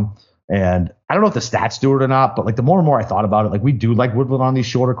clubbed down? And I don't know if the stats do it or not, but like the more and more I thought about it, like we do like Woodland on these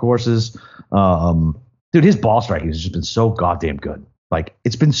shorter courses. Dude, his ball striking has just been so goddamn good. Like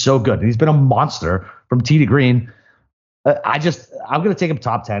it's been so good. And he's been a monster from tee to green. I'm going to take him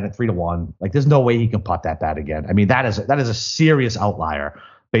top 10 at 3-1. Like there's no way he can putt that bad again. I mean, that is a serious outlier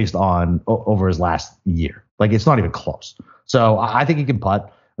based on over his last year. Like it's not even close. So I think he can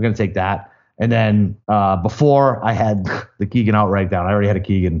putt. I'm going to take that. And then before I had the Keegan outright down, I already had a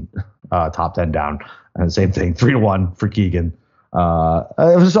Keegan top 10 down. And same thing, 3-1 for Keegan. It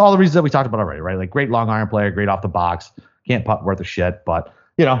was all the reasons that we talked about already, right? Like great long iron player, great off the box, can't putt worth a shit. But,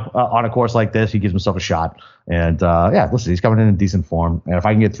 on a course like this, he gives himself a shot. And, listen, he's coming in decent form. And if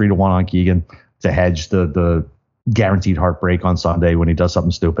I can get 3-1 on Keegan to hedge the guaranteed heartbreak on Sunday when he does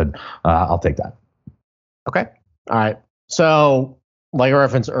something stupid, I'll take that. Okay. All right. So, like I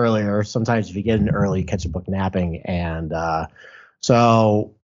referenced earlier, sometimes if you get in early, you catch a book napping. And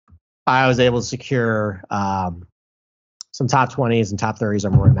so I was able to secure some top 20s and top 30s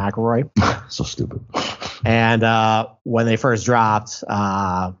on Rory McIlroy. So stupid. And when they first dropped,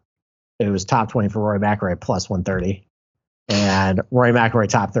 it was top 20 for Rory McIlroy plus 130. And Rory McIlroy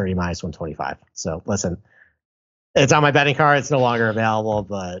top 30 minus 125. So listen, it's on my betting card. It's no longer available,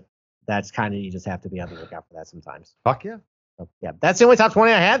 but that's kind of, you just have to be on the lookout for that sometimes. Fuck yeah. Yeah, that's the only top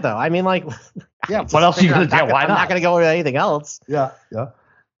 20 I had, though. I mean, like, yeah. What else are you gonna do? Why not? I'm not gonna go with anything else. Yeah. So,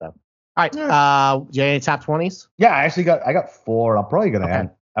 all right. Do you have any top 20s? Yeah, I got 4. I'm probably gonna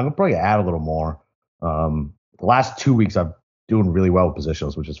add. I'm gonna probably add a little more. The last 2 weeks I'm doing really well with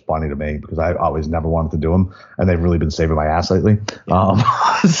positionals, which is funny to me because I always never wanted to do them, and they've really been saving my ass lately.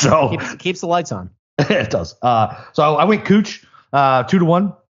 Yeah. So keeps the lights on. It does. So I went Cooch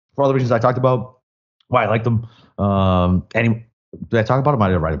 2-1 for all the reasons I talked about. Why I like them. Did I talk about him? I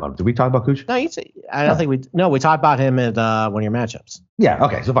didn't write about him. Did we talk about Cooch? No, I don't think we talked about him at one of your matchups. Yeah.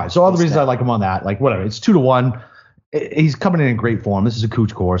 Okay. So fine. So all the reasons I like him on that, like whatever. It's 2-1. He's coming in great form. This is a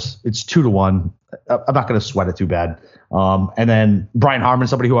Cooch course. It's 2-1. I'm not going to sweat it too bad. And then Brian Harman,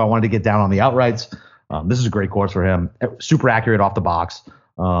 somebody who I wanted to get down on the outrights. This is a great course for him. Super accurate off the box.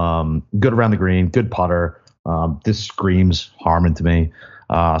 Good around the green. Good putter. This screams Harman to me.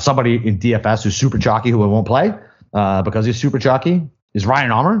 Somebody in DFS who's super chalky who I won't play because he's super chalky is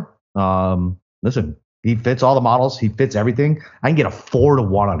Ryan Armour. Listen, he fits all the models. He fits everything. I can get a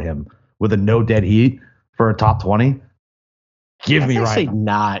 4-1 on him with a no dead heat for a top 20. Give me Ryan. Actually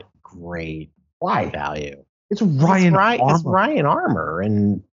not great. Why? Value. It's Ryan Armour. It's Ryan Armour.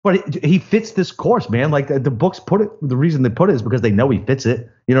 But he fits this course, man. Like the books put it, the reason they put it is because they know he fits it.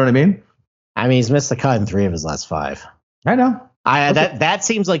 You know what I mean? I mean, he's missed the cut in 3 of his last 5. I know. That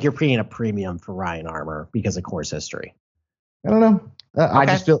seems like you're paying a premium for Ryan Armour because of course history. I don't know.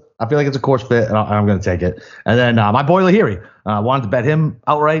 I feel like it's a course fit, and I'm going to take it. And then my boy Lahiri, wanted to bet him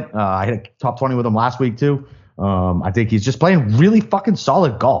outright. I hit a top 20 with him last week too. I think he's just playing really fucking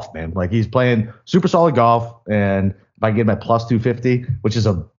solid golf, man. Like he's playing super solid golf, and if I get my plus 250, which is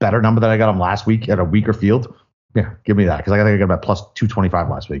a better number than I got him last week at a weaker field, yeah, give me that because I think I got my plus 225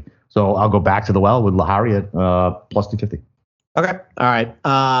 last week. So I'll go back to the well with Lahiri at plus 250. Okay. All right.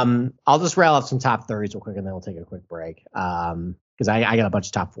 I'll just rattle off some top 30s real quick, and then we'll take a quick break. Because I got a bunch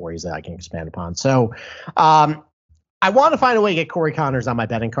of top 40s that I can expand upon. So I want to find a way to get Corey Connors on my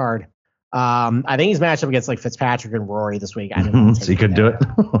betting card. I think he's matched up against like Fitzpatrick and Rory this week. I didn't so you couldn't do it.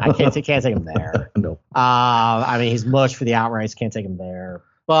 I can't take him there. No. I mean, he's mush for the outrights. Can't take him there.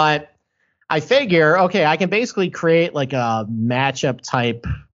 But I figure, okay, I can basically create like a matchup type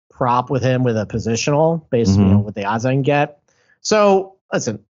prop with him with a positional based on what the odds I can get. So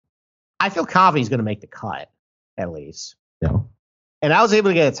listen, I feel confident he's going to make the cut at least. Yeah. And I was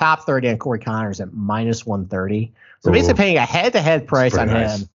able to get a top 30 on Corey Connors at minus 130. So basically paying a head-to-head price on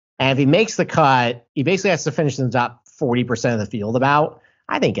him. And if he makes the cut, he basically has to finish in the top 40% of the field about.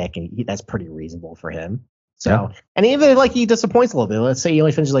 I think that's pretty reasonable for him. So, and even like he disappoints a little bit. Let's say he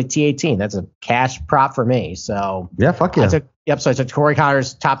only finishes like T18. That's a cash prop for me. So yeah, fuck yeah. So I took Corey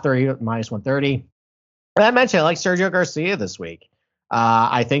Connors top 30 minus 130. And I mentioned I like Sergio Garcia this week.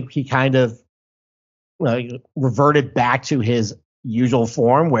 I think he kind of reverted back to his usual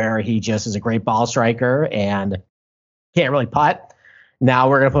form where he just is a great ball striker and can't really putt. Now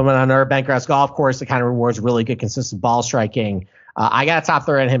we're going to put him on our Bentgrass golf course that kind of rewards really good, consistent ball striking. I got a top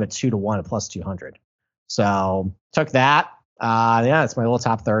 30 on him at 2-1 at plus 200. So took that. Yeah, it's my little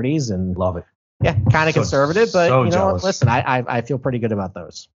top 30s and love it. Yeah, kind of conservative, but so you know jealous. what? Listen, I feel pretty good about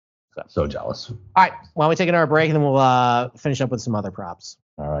those. So jealous. All right, why don't we take another break and then we'll finish up with some other props.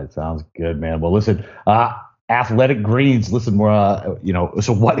 All right, sounds good, man. Well, listen, Athletic Greens. Listen, we're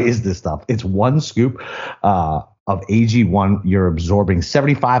so what is this stuff? It's one scoop of AG1. You're absorbing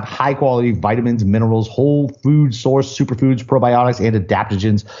 75 high quality vitamins, minerals, whole food source, superfoods, probiotics, and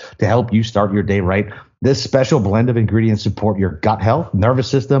adaptogens to help you start your day right. This special blend of ingredients support your gut health, nervous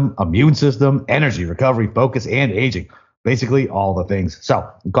system, immune system, energy, recovery, focus, and aging. Basically all the things. So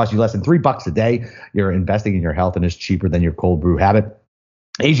it costs you less than $3 a day. You're investing in your health and it's cheaper than your cold brew habit.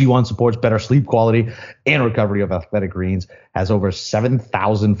 AG1 supports better sleep quality and recovery of Athletic Greens, has over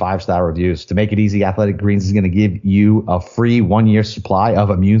 7,000 5-star reviews. To make it easy, Athletic Greens is going to give you a free 1-year supply of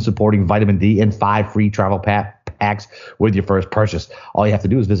immune-supporting vitamin D and 5 free travel packs with your first purchase. All you have to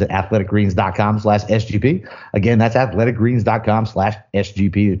do is visit athleticgreens.com/SGP. Again, that's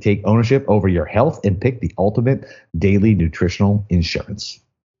athleticgreens.com/SGP to take ownership over your health and pick the ultimate daily nutritional insurance.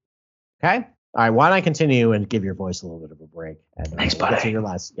 Okay. All right, why don't I continue and give your voice a little bit of a break? And, thanks, buddy. Get to your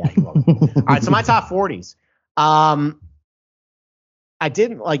last, yeah, you're welcome. All right, so my top 40s. I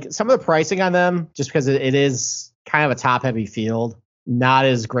didn't like some of the pricing on them just because it is kind of a top-heavy field. Not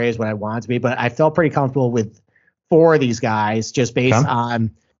as great as what I want it to be, but I felt pretty comfortable with 4 of these guys just based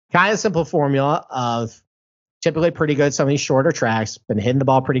on kind of simple formula of typically pretty good some of these shorter tracks, been hitting the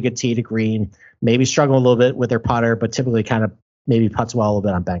ball pretty good tee to green, maybe struggling a little bit with their putter, but typically kind of maybe putts well a little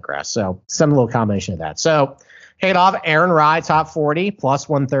bit on Bentgrass. So some little combination of that. So kick it off, Aaron Rai, top 40, plus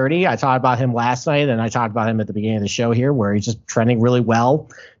 130. I talked about him last night, and I talked about him at the beginning of the show here, where he's just trending really well,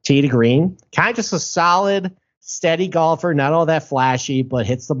 tee to green. Kind of just a solid, steady golfer, not all that flashy, but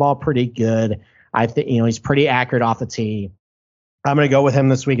hits the ball pretty good. I think he's pretty accurate off the tee. I'm going to go with him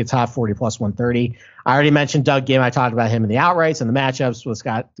this week at top 40 plus 130. I already mentioned Doug Gim. I talked about him in the outrights and the matchups. Was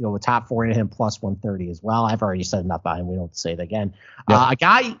got to go with top 40 to him plus 130 as well. I've already said enough about him. We don't have to say it again. Yep. A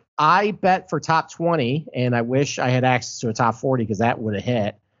guy I bet for top 20, and I wish I had access to a top 40 because that would have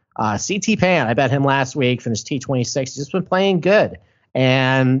hit. CT Pan. I bet him last week, finished T26. He's just been playing good.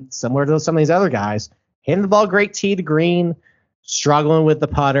 And similar to some of these other guys, hitting the ball great tee to green, struggling with the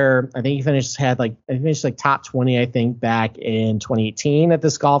putter. I think he finished like top 20, I think, back in 2018 at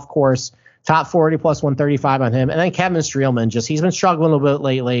this golf course. Top 40 plus 135 on him. And then Kevin Streelman, he's been struggling a little bit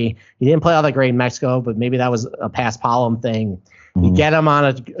lately. He didn't play all that great in Mexico, but maybe that was a past Palom thing. Mm-hmm. You get him on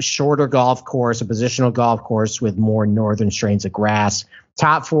a shorter golf course, a positional golf course with more northern strains of grass.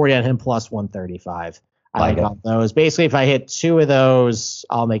 Top 40 on him plus 135. I like all those. Basically, if I hit 2 of those,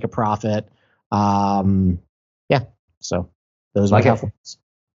 I'll make a profit. Yeah, so those are my top 40s.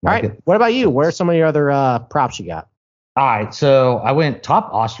 All right, what about you? What are some of your other props you got? All right, so I went top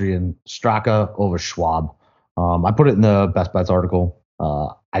Austrian, Straka over Schwab. I put it in the Best Bets article.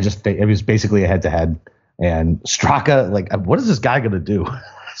 I just think it was basically a head-to-head. And Straka, like, what is this guy going to do?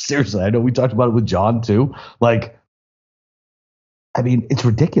 Seriously, I know we talked about it with John, too. Like, I mean, it's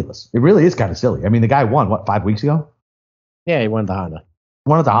ridiculous. It really is kind of silly. I mean, the guy won, 5 weeks ago? Yeah, he won the Honda.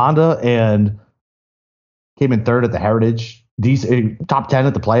 Won at the Honda and came in 3rd at the Heritage. Top 10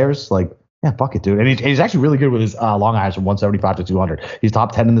 at the Players. Like, yeah, fuck it, dude. And he's actually really good with his long irons from 175 to 200. He's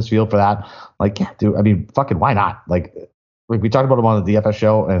top 10 in this field for that. Like, yeah, dude. I mean, fucking why not? Like, we talked about him on the DFS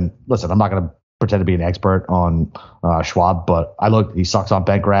show. And listen, I'm not going to pretend to be an expert on Schwab, but I looked. He sucks on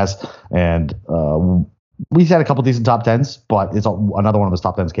Bentgrass. And we've had a couple decent top 10s, but another one of his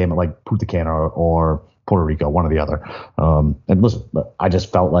top 10s came at like Punta Cana or Puerto Rico, one or the other. And listen, I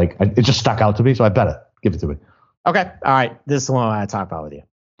just felt like it just stuck out to me, so I bet it. Give it to me. Okay. All right. This is the one I want to talk about with you.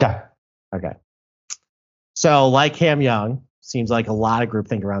 Okay. So, like Cam Young, seems like a lot of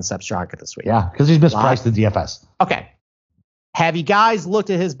groupthink around Sepp Straka this week. Yeah, because he's mispriced the DFS. Okay. Have you guys looked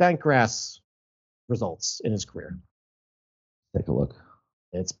at his Bentgrass results in his career? Take a look.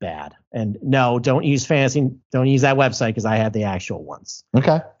 It's bad. And no, don't use fantasy. Don't use that website because I have the actual ones.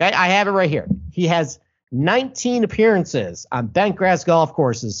 Okay. I have it right here. He has 19 appearances on Bentgrass golf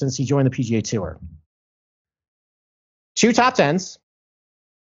courses since he joined the PGA Tour. 2 top 10s,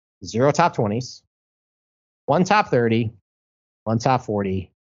 0 top 20s, 1 top 30, 1 top 40,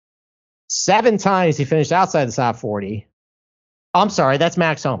 7 times he finished outside the top 40. I'm sorry, that's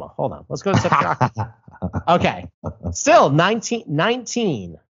Max Homa. Hold on. Let's go to Sepp. Okay. Still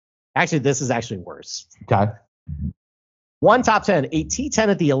 19. Actually, this is actually worse. Okay. 1 top 10, a T10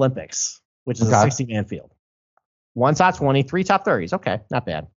 at the Olympics, which is a 60-man field. 1 top 20, 3 top 30s. Okay, not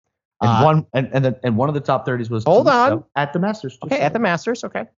bad. And one of the top 30s was at the Masters. Okay, at the Masters.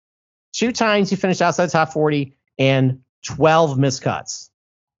 Okay. 2 times he finished outside the top 40 and 12 missed cuts.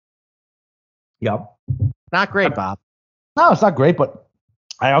 Yep. Not great, Bob. No, it's not great, but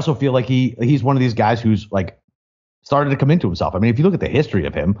I also feel like he's one of these guys who's like started to come into himself. I mean, if you look at the history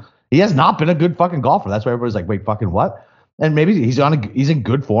of him, he has not been a good fucking golfer. That's why everybody's like, wait, fucking what? And maybe he's in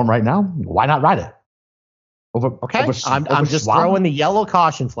good form right now. Why not ride it? I'm just throwing the yellow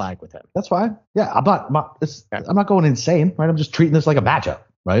caution flag with him. That's fine. Yeah, I'm not going insane, right? I'm just treating this like a matchup,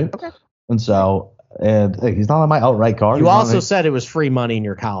 right? Okay. And so, hey, he's not on my outright card. You also said it was free money in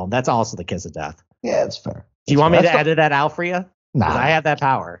your column. That's also the kiss of death. Yeah, it's fair. Do you want me to edit that out for you? Nah. I have that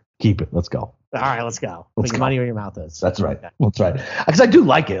power. Keep it. Let's go. All right, let's go. Put your money where your mouth is. That's right. Okay. That's right. Because I do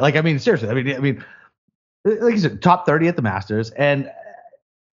like it. Like, I mean, seriously. I mean, like you said, top 30 at the Masters, and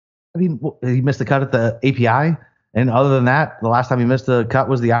I mean, he missed the cut at the API, and other than that, the last time he missed the cut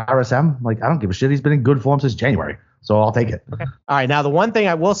was the RSM. Like, I don't give a shit. He's been in good form since January, so I'll take it. Okay. All right. Now, the one thing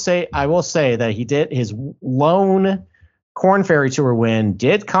I will say that he did his lone Corn Ferry Tour win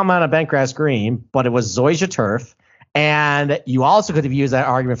did come on a bentgrass green, but it was Zoysia turf. And you also could have used that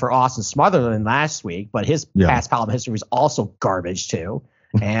argument for Austin Smotherland last week, but his past column history was also garbage too.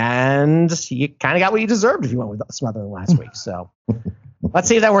 And you kind of got what you deserved if you went with Smotherland last week. So let's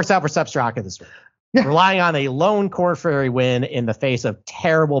see if that works out for Sepp Straka this week. Yeah. Relying on a lone Corn Ferry win in the face of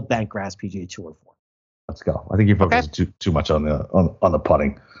terrible bentgrass PGA Tour form. Let's go. I think you focus too much on the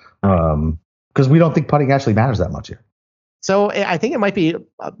putting, because we don't think putting actually matters that much here. So I think it might be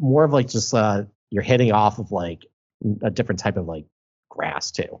more of like just you're hitting off of like a different type of like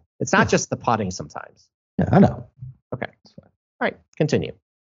grass too. It's not just the putting sometimes. Yeah, I know. Okay. All right. Continue.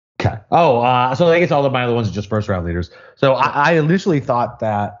 Okay. Oh, so I guess all of my other ones are just first round leaders. So I initially thought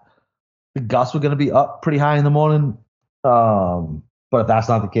that the Gus were going to be up pretty high in the morning. But if that's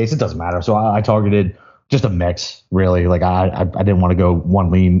not the case, it doesn't matter. So I targeted just a mix, really. Like I didn't want to go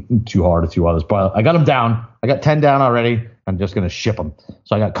one lean too hard or two others, but I got them down. I got 10 down already. I'm just going to ship them.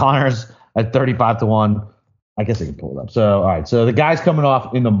 So I got Connors at 35-1. I guess I can pull it up. So, all right. So the guy's coming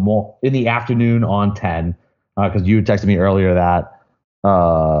off in the afternoon on 10, because you texted me earlier that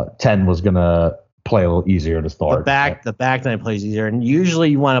 10 was going to play a little easier to start. The back 9 plays easier. And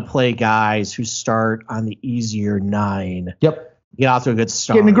usually you want to play guys who start on the easier 9. Yep. Get off to a good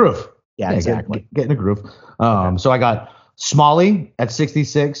start. Get in the groove. Yeah, exactly. Get in the groove. So I got Smalley at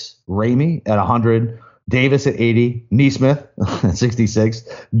 66, Ramey at 100, Davis at 80, Neesmith at 66,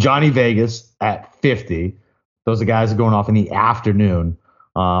 Johnny Vegas at 50. Those are guys going off in the afternoon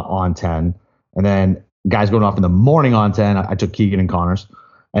on 10. And then guys going off in the morning on 10, I took Keegan and Connors.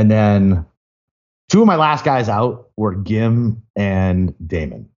 And then 2 of my last guys out were Gim and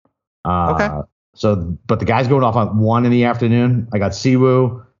Damon. Okay. So, but the guys going off on 1 in the afternoon, I got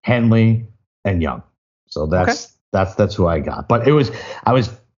Siwoo, Henley, and Young. So that's who I got. But it was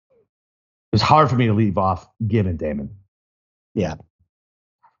hard for me to leave off Gim and Damon. Yeah.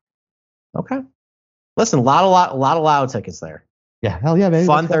 Okay. Listen, a lot of loud tickets there. Yeah, hell yeah, baby.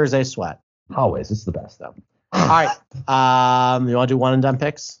 Fun Thursday sweat. Always. It's the best though. All right. You want to do one and done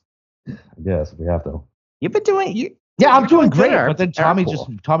picks? Yes, we have to. You've been doing I'm doing great. But then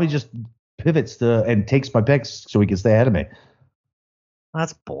Tommy just pivots and takes my picks so he can stay ahead of me.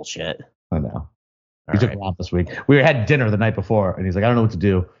 That's bullshit. I know. He took Rob this week. We had dinner the night before, and he's like, I don't know what to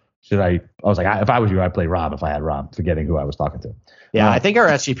do. I was like, if I was you, I'd play Rob if I had Rob, forgetting who I was talking to. Yeah, I think our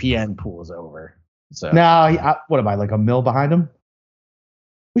SGPN pool is over. So no, what am I, like a mil behind him?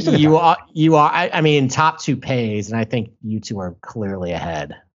 You are. I mean, top 2 pays, and I think you 2 are clearly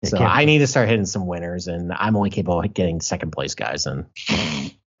ahead. So I need to start hitting some winners, and I'm only capable of getting second place guys. And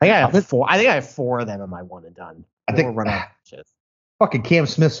I think I have 4. I think I have 4 of them in my one and done. I think fucking Cam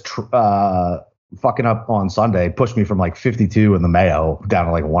Smith's fucking up on Sunday pushed me from like 52 in the Mayo down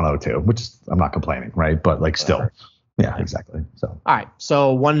to like 102, which is, I'm not complaining, right? But like still. Yeah, exactly. So all right.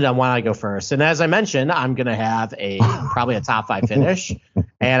 So one and done, why don't I go first? And as I mentioned, I'm gonna have probably a top 5 finish.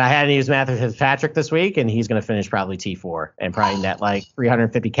 And I had to use Matthew Fitzpatrick this week, and he's gonna finish probably T4 and probably net like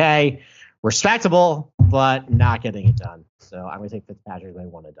 350K. Respectable, but not getting it done. So I'm gonna take Fitzpatrick as my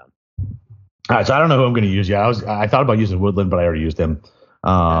one and done. All right, so I don't know who I'm gonna use. Yeah, I thought about using Woodland, but I already used him.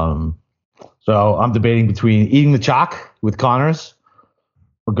 So I'm debating between eating the chalk with Connors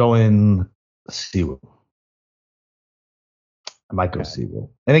or going Siwoo. I might go SeaWorld.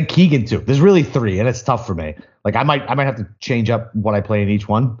 And then Keegan too. There's really 3, and it's tough for me. Like I might have to change up what I play in each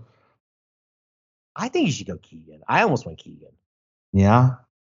one. I think you should go Keegan. I almost went Keegan. Yeah.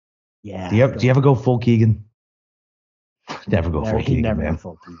 Yeah. Do you ever go full Keegan? Never go full Keegan, never man. go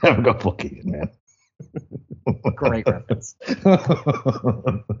full Keegan. Never go full Keegan, man. Great reference.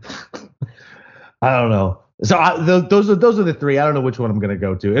 I don't know. So those are the 3. I don't know which one I'm gonna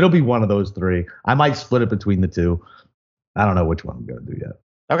go to. It'll be one of those 3. I might split it between the 2. I don't know which one I'm gonna do yet.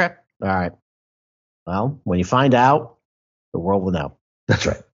 Okay. All right. Well, when you find out, the world will know. That's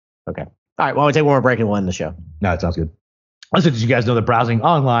right. Okay. All right. Well, we'll take one more break and we'll end the show. No, it sounds good. Also, did you guys know that browsing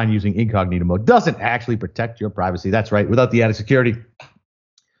online using incognito mode doesn't actually protect your privacy? That's right. Without the added security,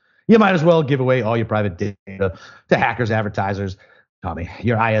 you might as well give away all your private data to hackers, advertisers,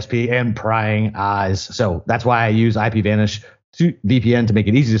 your ISP, and prying eyes. So that's why I use IPVanish VPN to make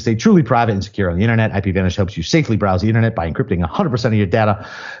it easy to stay truly private and secure on the internet. IPVanish helps you safely browse the internet by encrypting 100% of your data.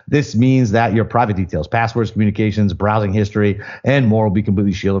 This means that your private details, passwords, communications, browsing history, and more will be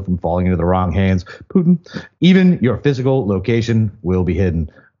completely shielded from falling into the wrong hands. Putin. Even your physical location will be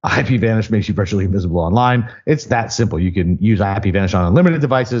hidden. IPVanish makes you virtually invisible online. It's that simple. You can use IPVanish on unlimited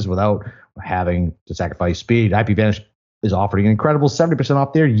devices without having to sacrifice speed. IPVanish is offering an incredible 70%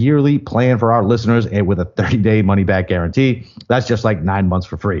 off their yearly plan for our listeners, and with a 30-day money-back guarantee. That's just like 9 months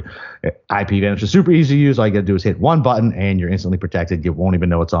for free. IPVanish is super easy to use. All you got to do is hit one button, and you're instantly protected. You won't even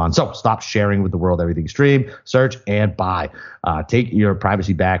know it's on. So stop sharing with the world everything. Stream, search, and buy. Take your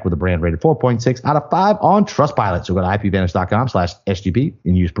privacy back with a brand rated 4.6 out of 5 on Trustpilot. So go to IPVanish.com/SGP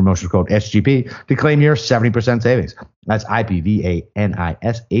and use promotional code SGP to claim your 70% savings. That's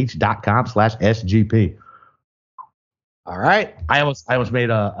IPVanish.com/SGP. All right. I almost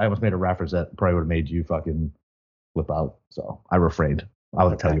made a reference that probably would have made you fucking flip out. So I refrained. I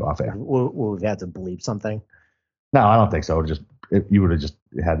would tell you off air. We'll have to bleep something. No, I don't think so. You would have just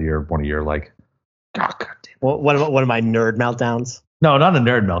had one of your like, oh, God damn. What about one of my nerd meltdowns? No, not a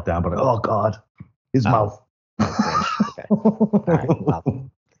nerd meltdown, but oh God, his mouth. Okay. All right.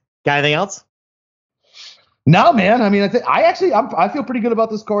 Well, got anything else? No, man. I mean, I feel pretty good about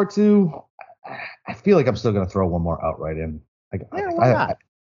this card too. I feel like I'm still going to throw one more outright in. Why not?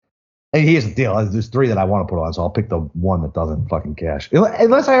 And here's the deal. There's 3 that I want to put on, so I'll pick the one that doesn't fucking cash.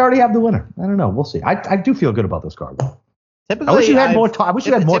 Unless I already have the winner. I don't know. We'll see. I do feel good about this card. Typically, I wish you had more. I wish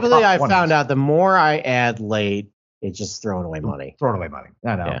you had more. Typically, I 20s. found out the more I add late, it's just throwing away money. Throwing away money.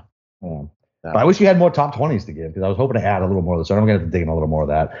 I know. Yeah. But I wish you had more top 20s to give, because I was hoping to add a little more of this. So I'm going to dig in a little more of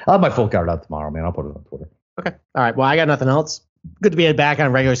that. I'll have my full card out tomorrow, man. I'll put it on Twitter. Okay. All right. Well, I got nothing else. Good to be back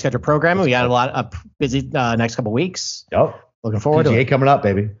on regular scheduled programming. We got a lot of busy next couple weeks. Yep. Looking forward to PGA it. coming up,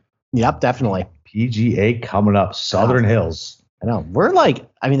 baby. Yep, definitely. PGA coming up. Southern Hills. I know.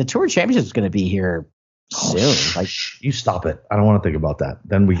 The Tour Championship is going to be here soon. You stop it. I don't want to think about that.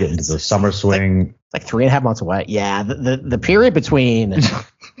 Then we get into the summer swing. Like 3.5 months away. Yeah. The period between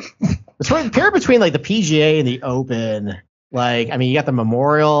the period between like the PGA and the Open. You got the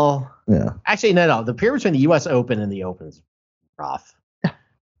Memorial. Yeah. Actually, no. The period between the U.S. Open and the Open is rough.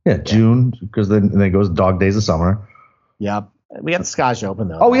 Yeah, June, because then it goes dog days of summer. Yep. We got the Scottish Open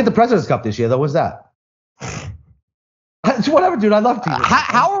though. Oh, we had the President's Cup this year, though. What's that? It's whatever, dude. I love TV.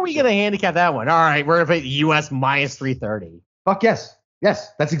 How are we going to handicap that one? All right, we're going to play the U.S. minus 330. Fuck yes.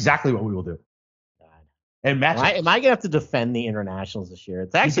 Yes, that's exactly what we will do. And match. Am I going to have to defend the internationals this year?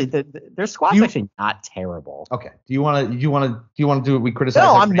 It's actually their squad's actually not terrible. Okay. Do you want to do what we criticize?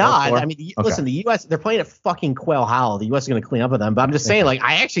 No, I'm not. I mean, listen, the U.S. they're playing at fucking Quail Hollow. The U.S. is going to clean up with them, but I'm just saying,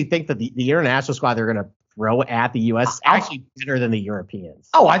 I actually think that the international squad they're going to throw at the U.S. is actually better than the Europeans.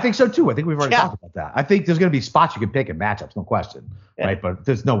 Oh, I think so too. I think we've already talked about that. I think there's going to be spots you can pick in matchups, no question. Yeah. Right, but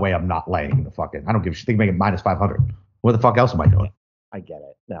there's no way I'm not laying the fucking. I don't give a shit. They can make it minus 500. What the fuck else am I doing? I get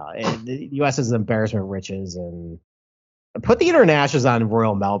it. No, the U.S. is an embarrassment of riches, and put the internationals on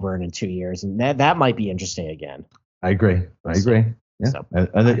Royal Melbourne in 2 years, and that might be interesting again. I agree. Yeah. So.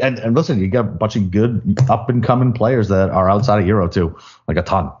 And listen, you got a bunch of good up and coming players that are outside of Euro too, like a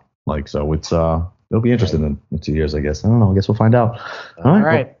ton. So it's it'll be interesting in 2 years, I guess. I don't know. I guess we'll find out. All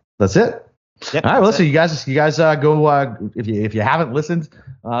right. Well, that's it. Yep, all right. Well, listen, you guys go if you haven't listened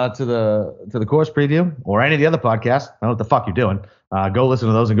to the course preview or any of the other podcasts, I don't know what the fuck you're doing. Go listen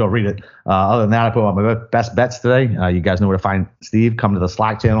to those and go read it. Other than that, I put on my best bets today. You guys know where to find Steve. Come to the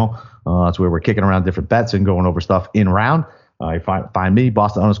Slack channel. That's where we're kicking around different bets and going over stuff in round. You find me,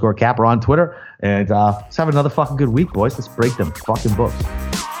 Boston_Capper on Twitter. And let's have another fucking good week, boys. Let's break them fucking books.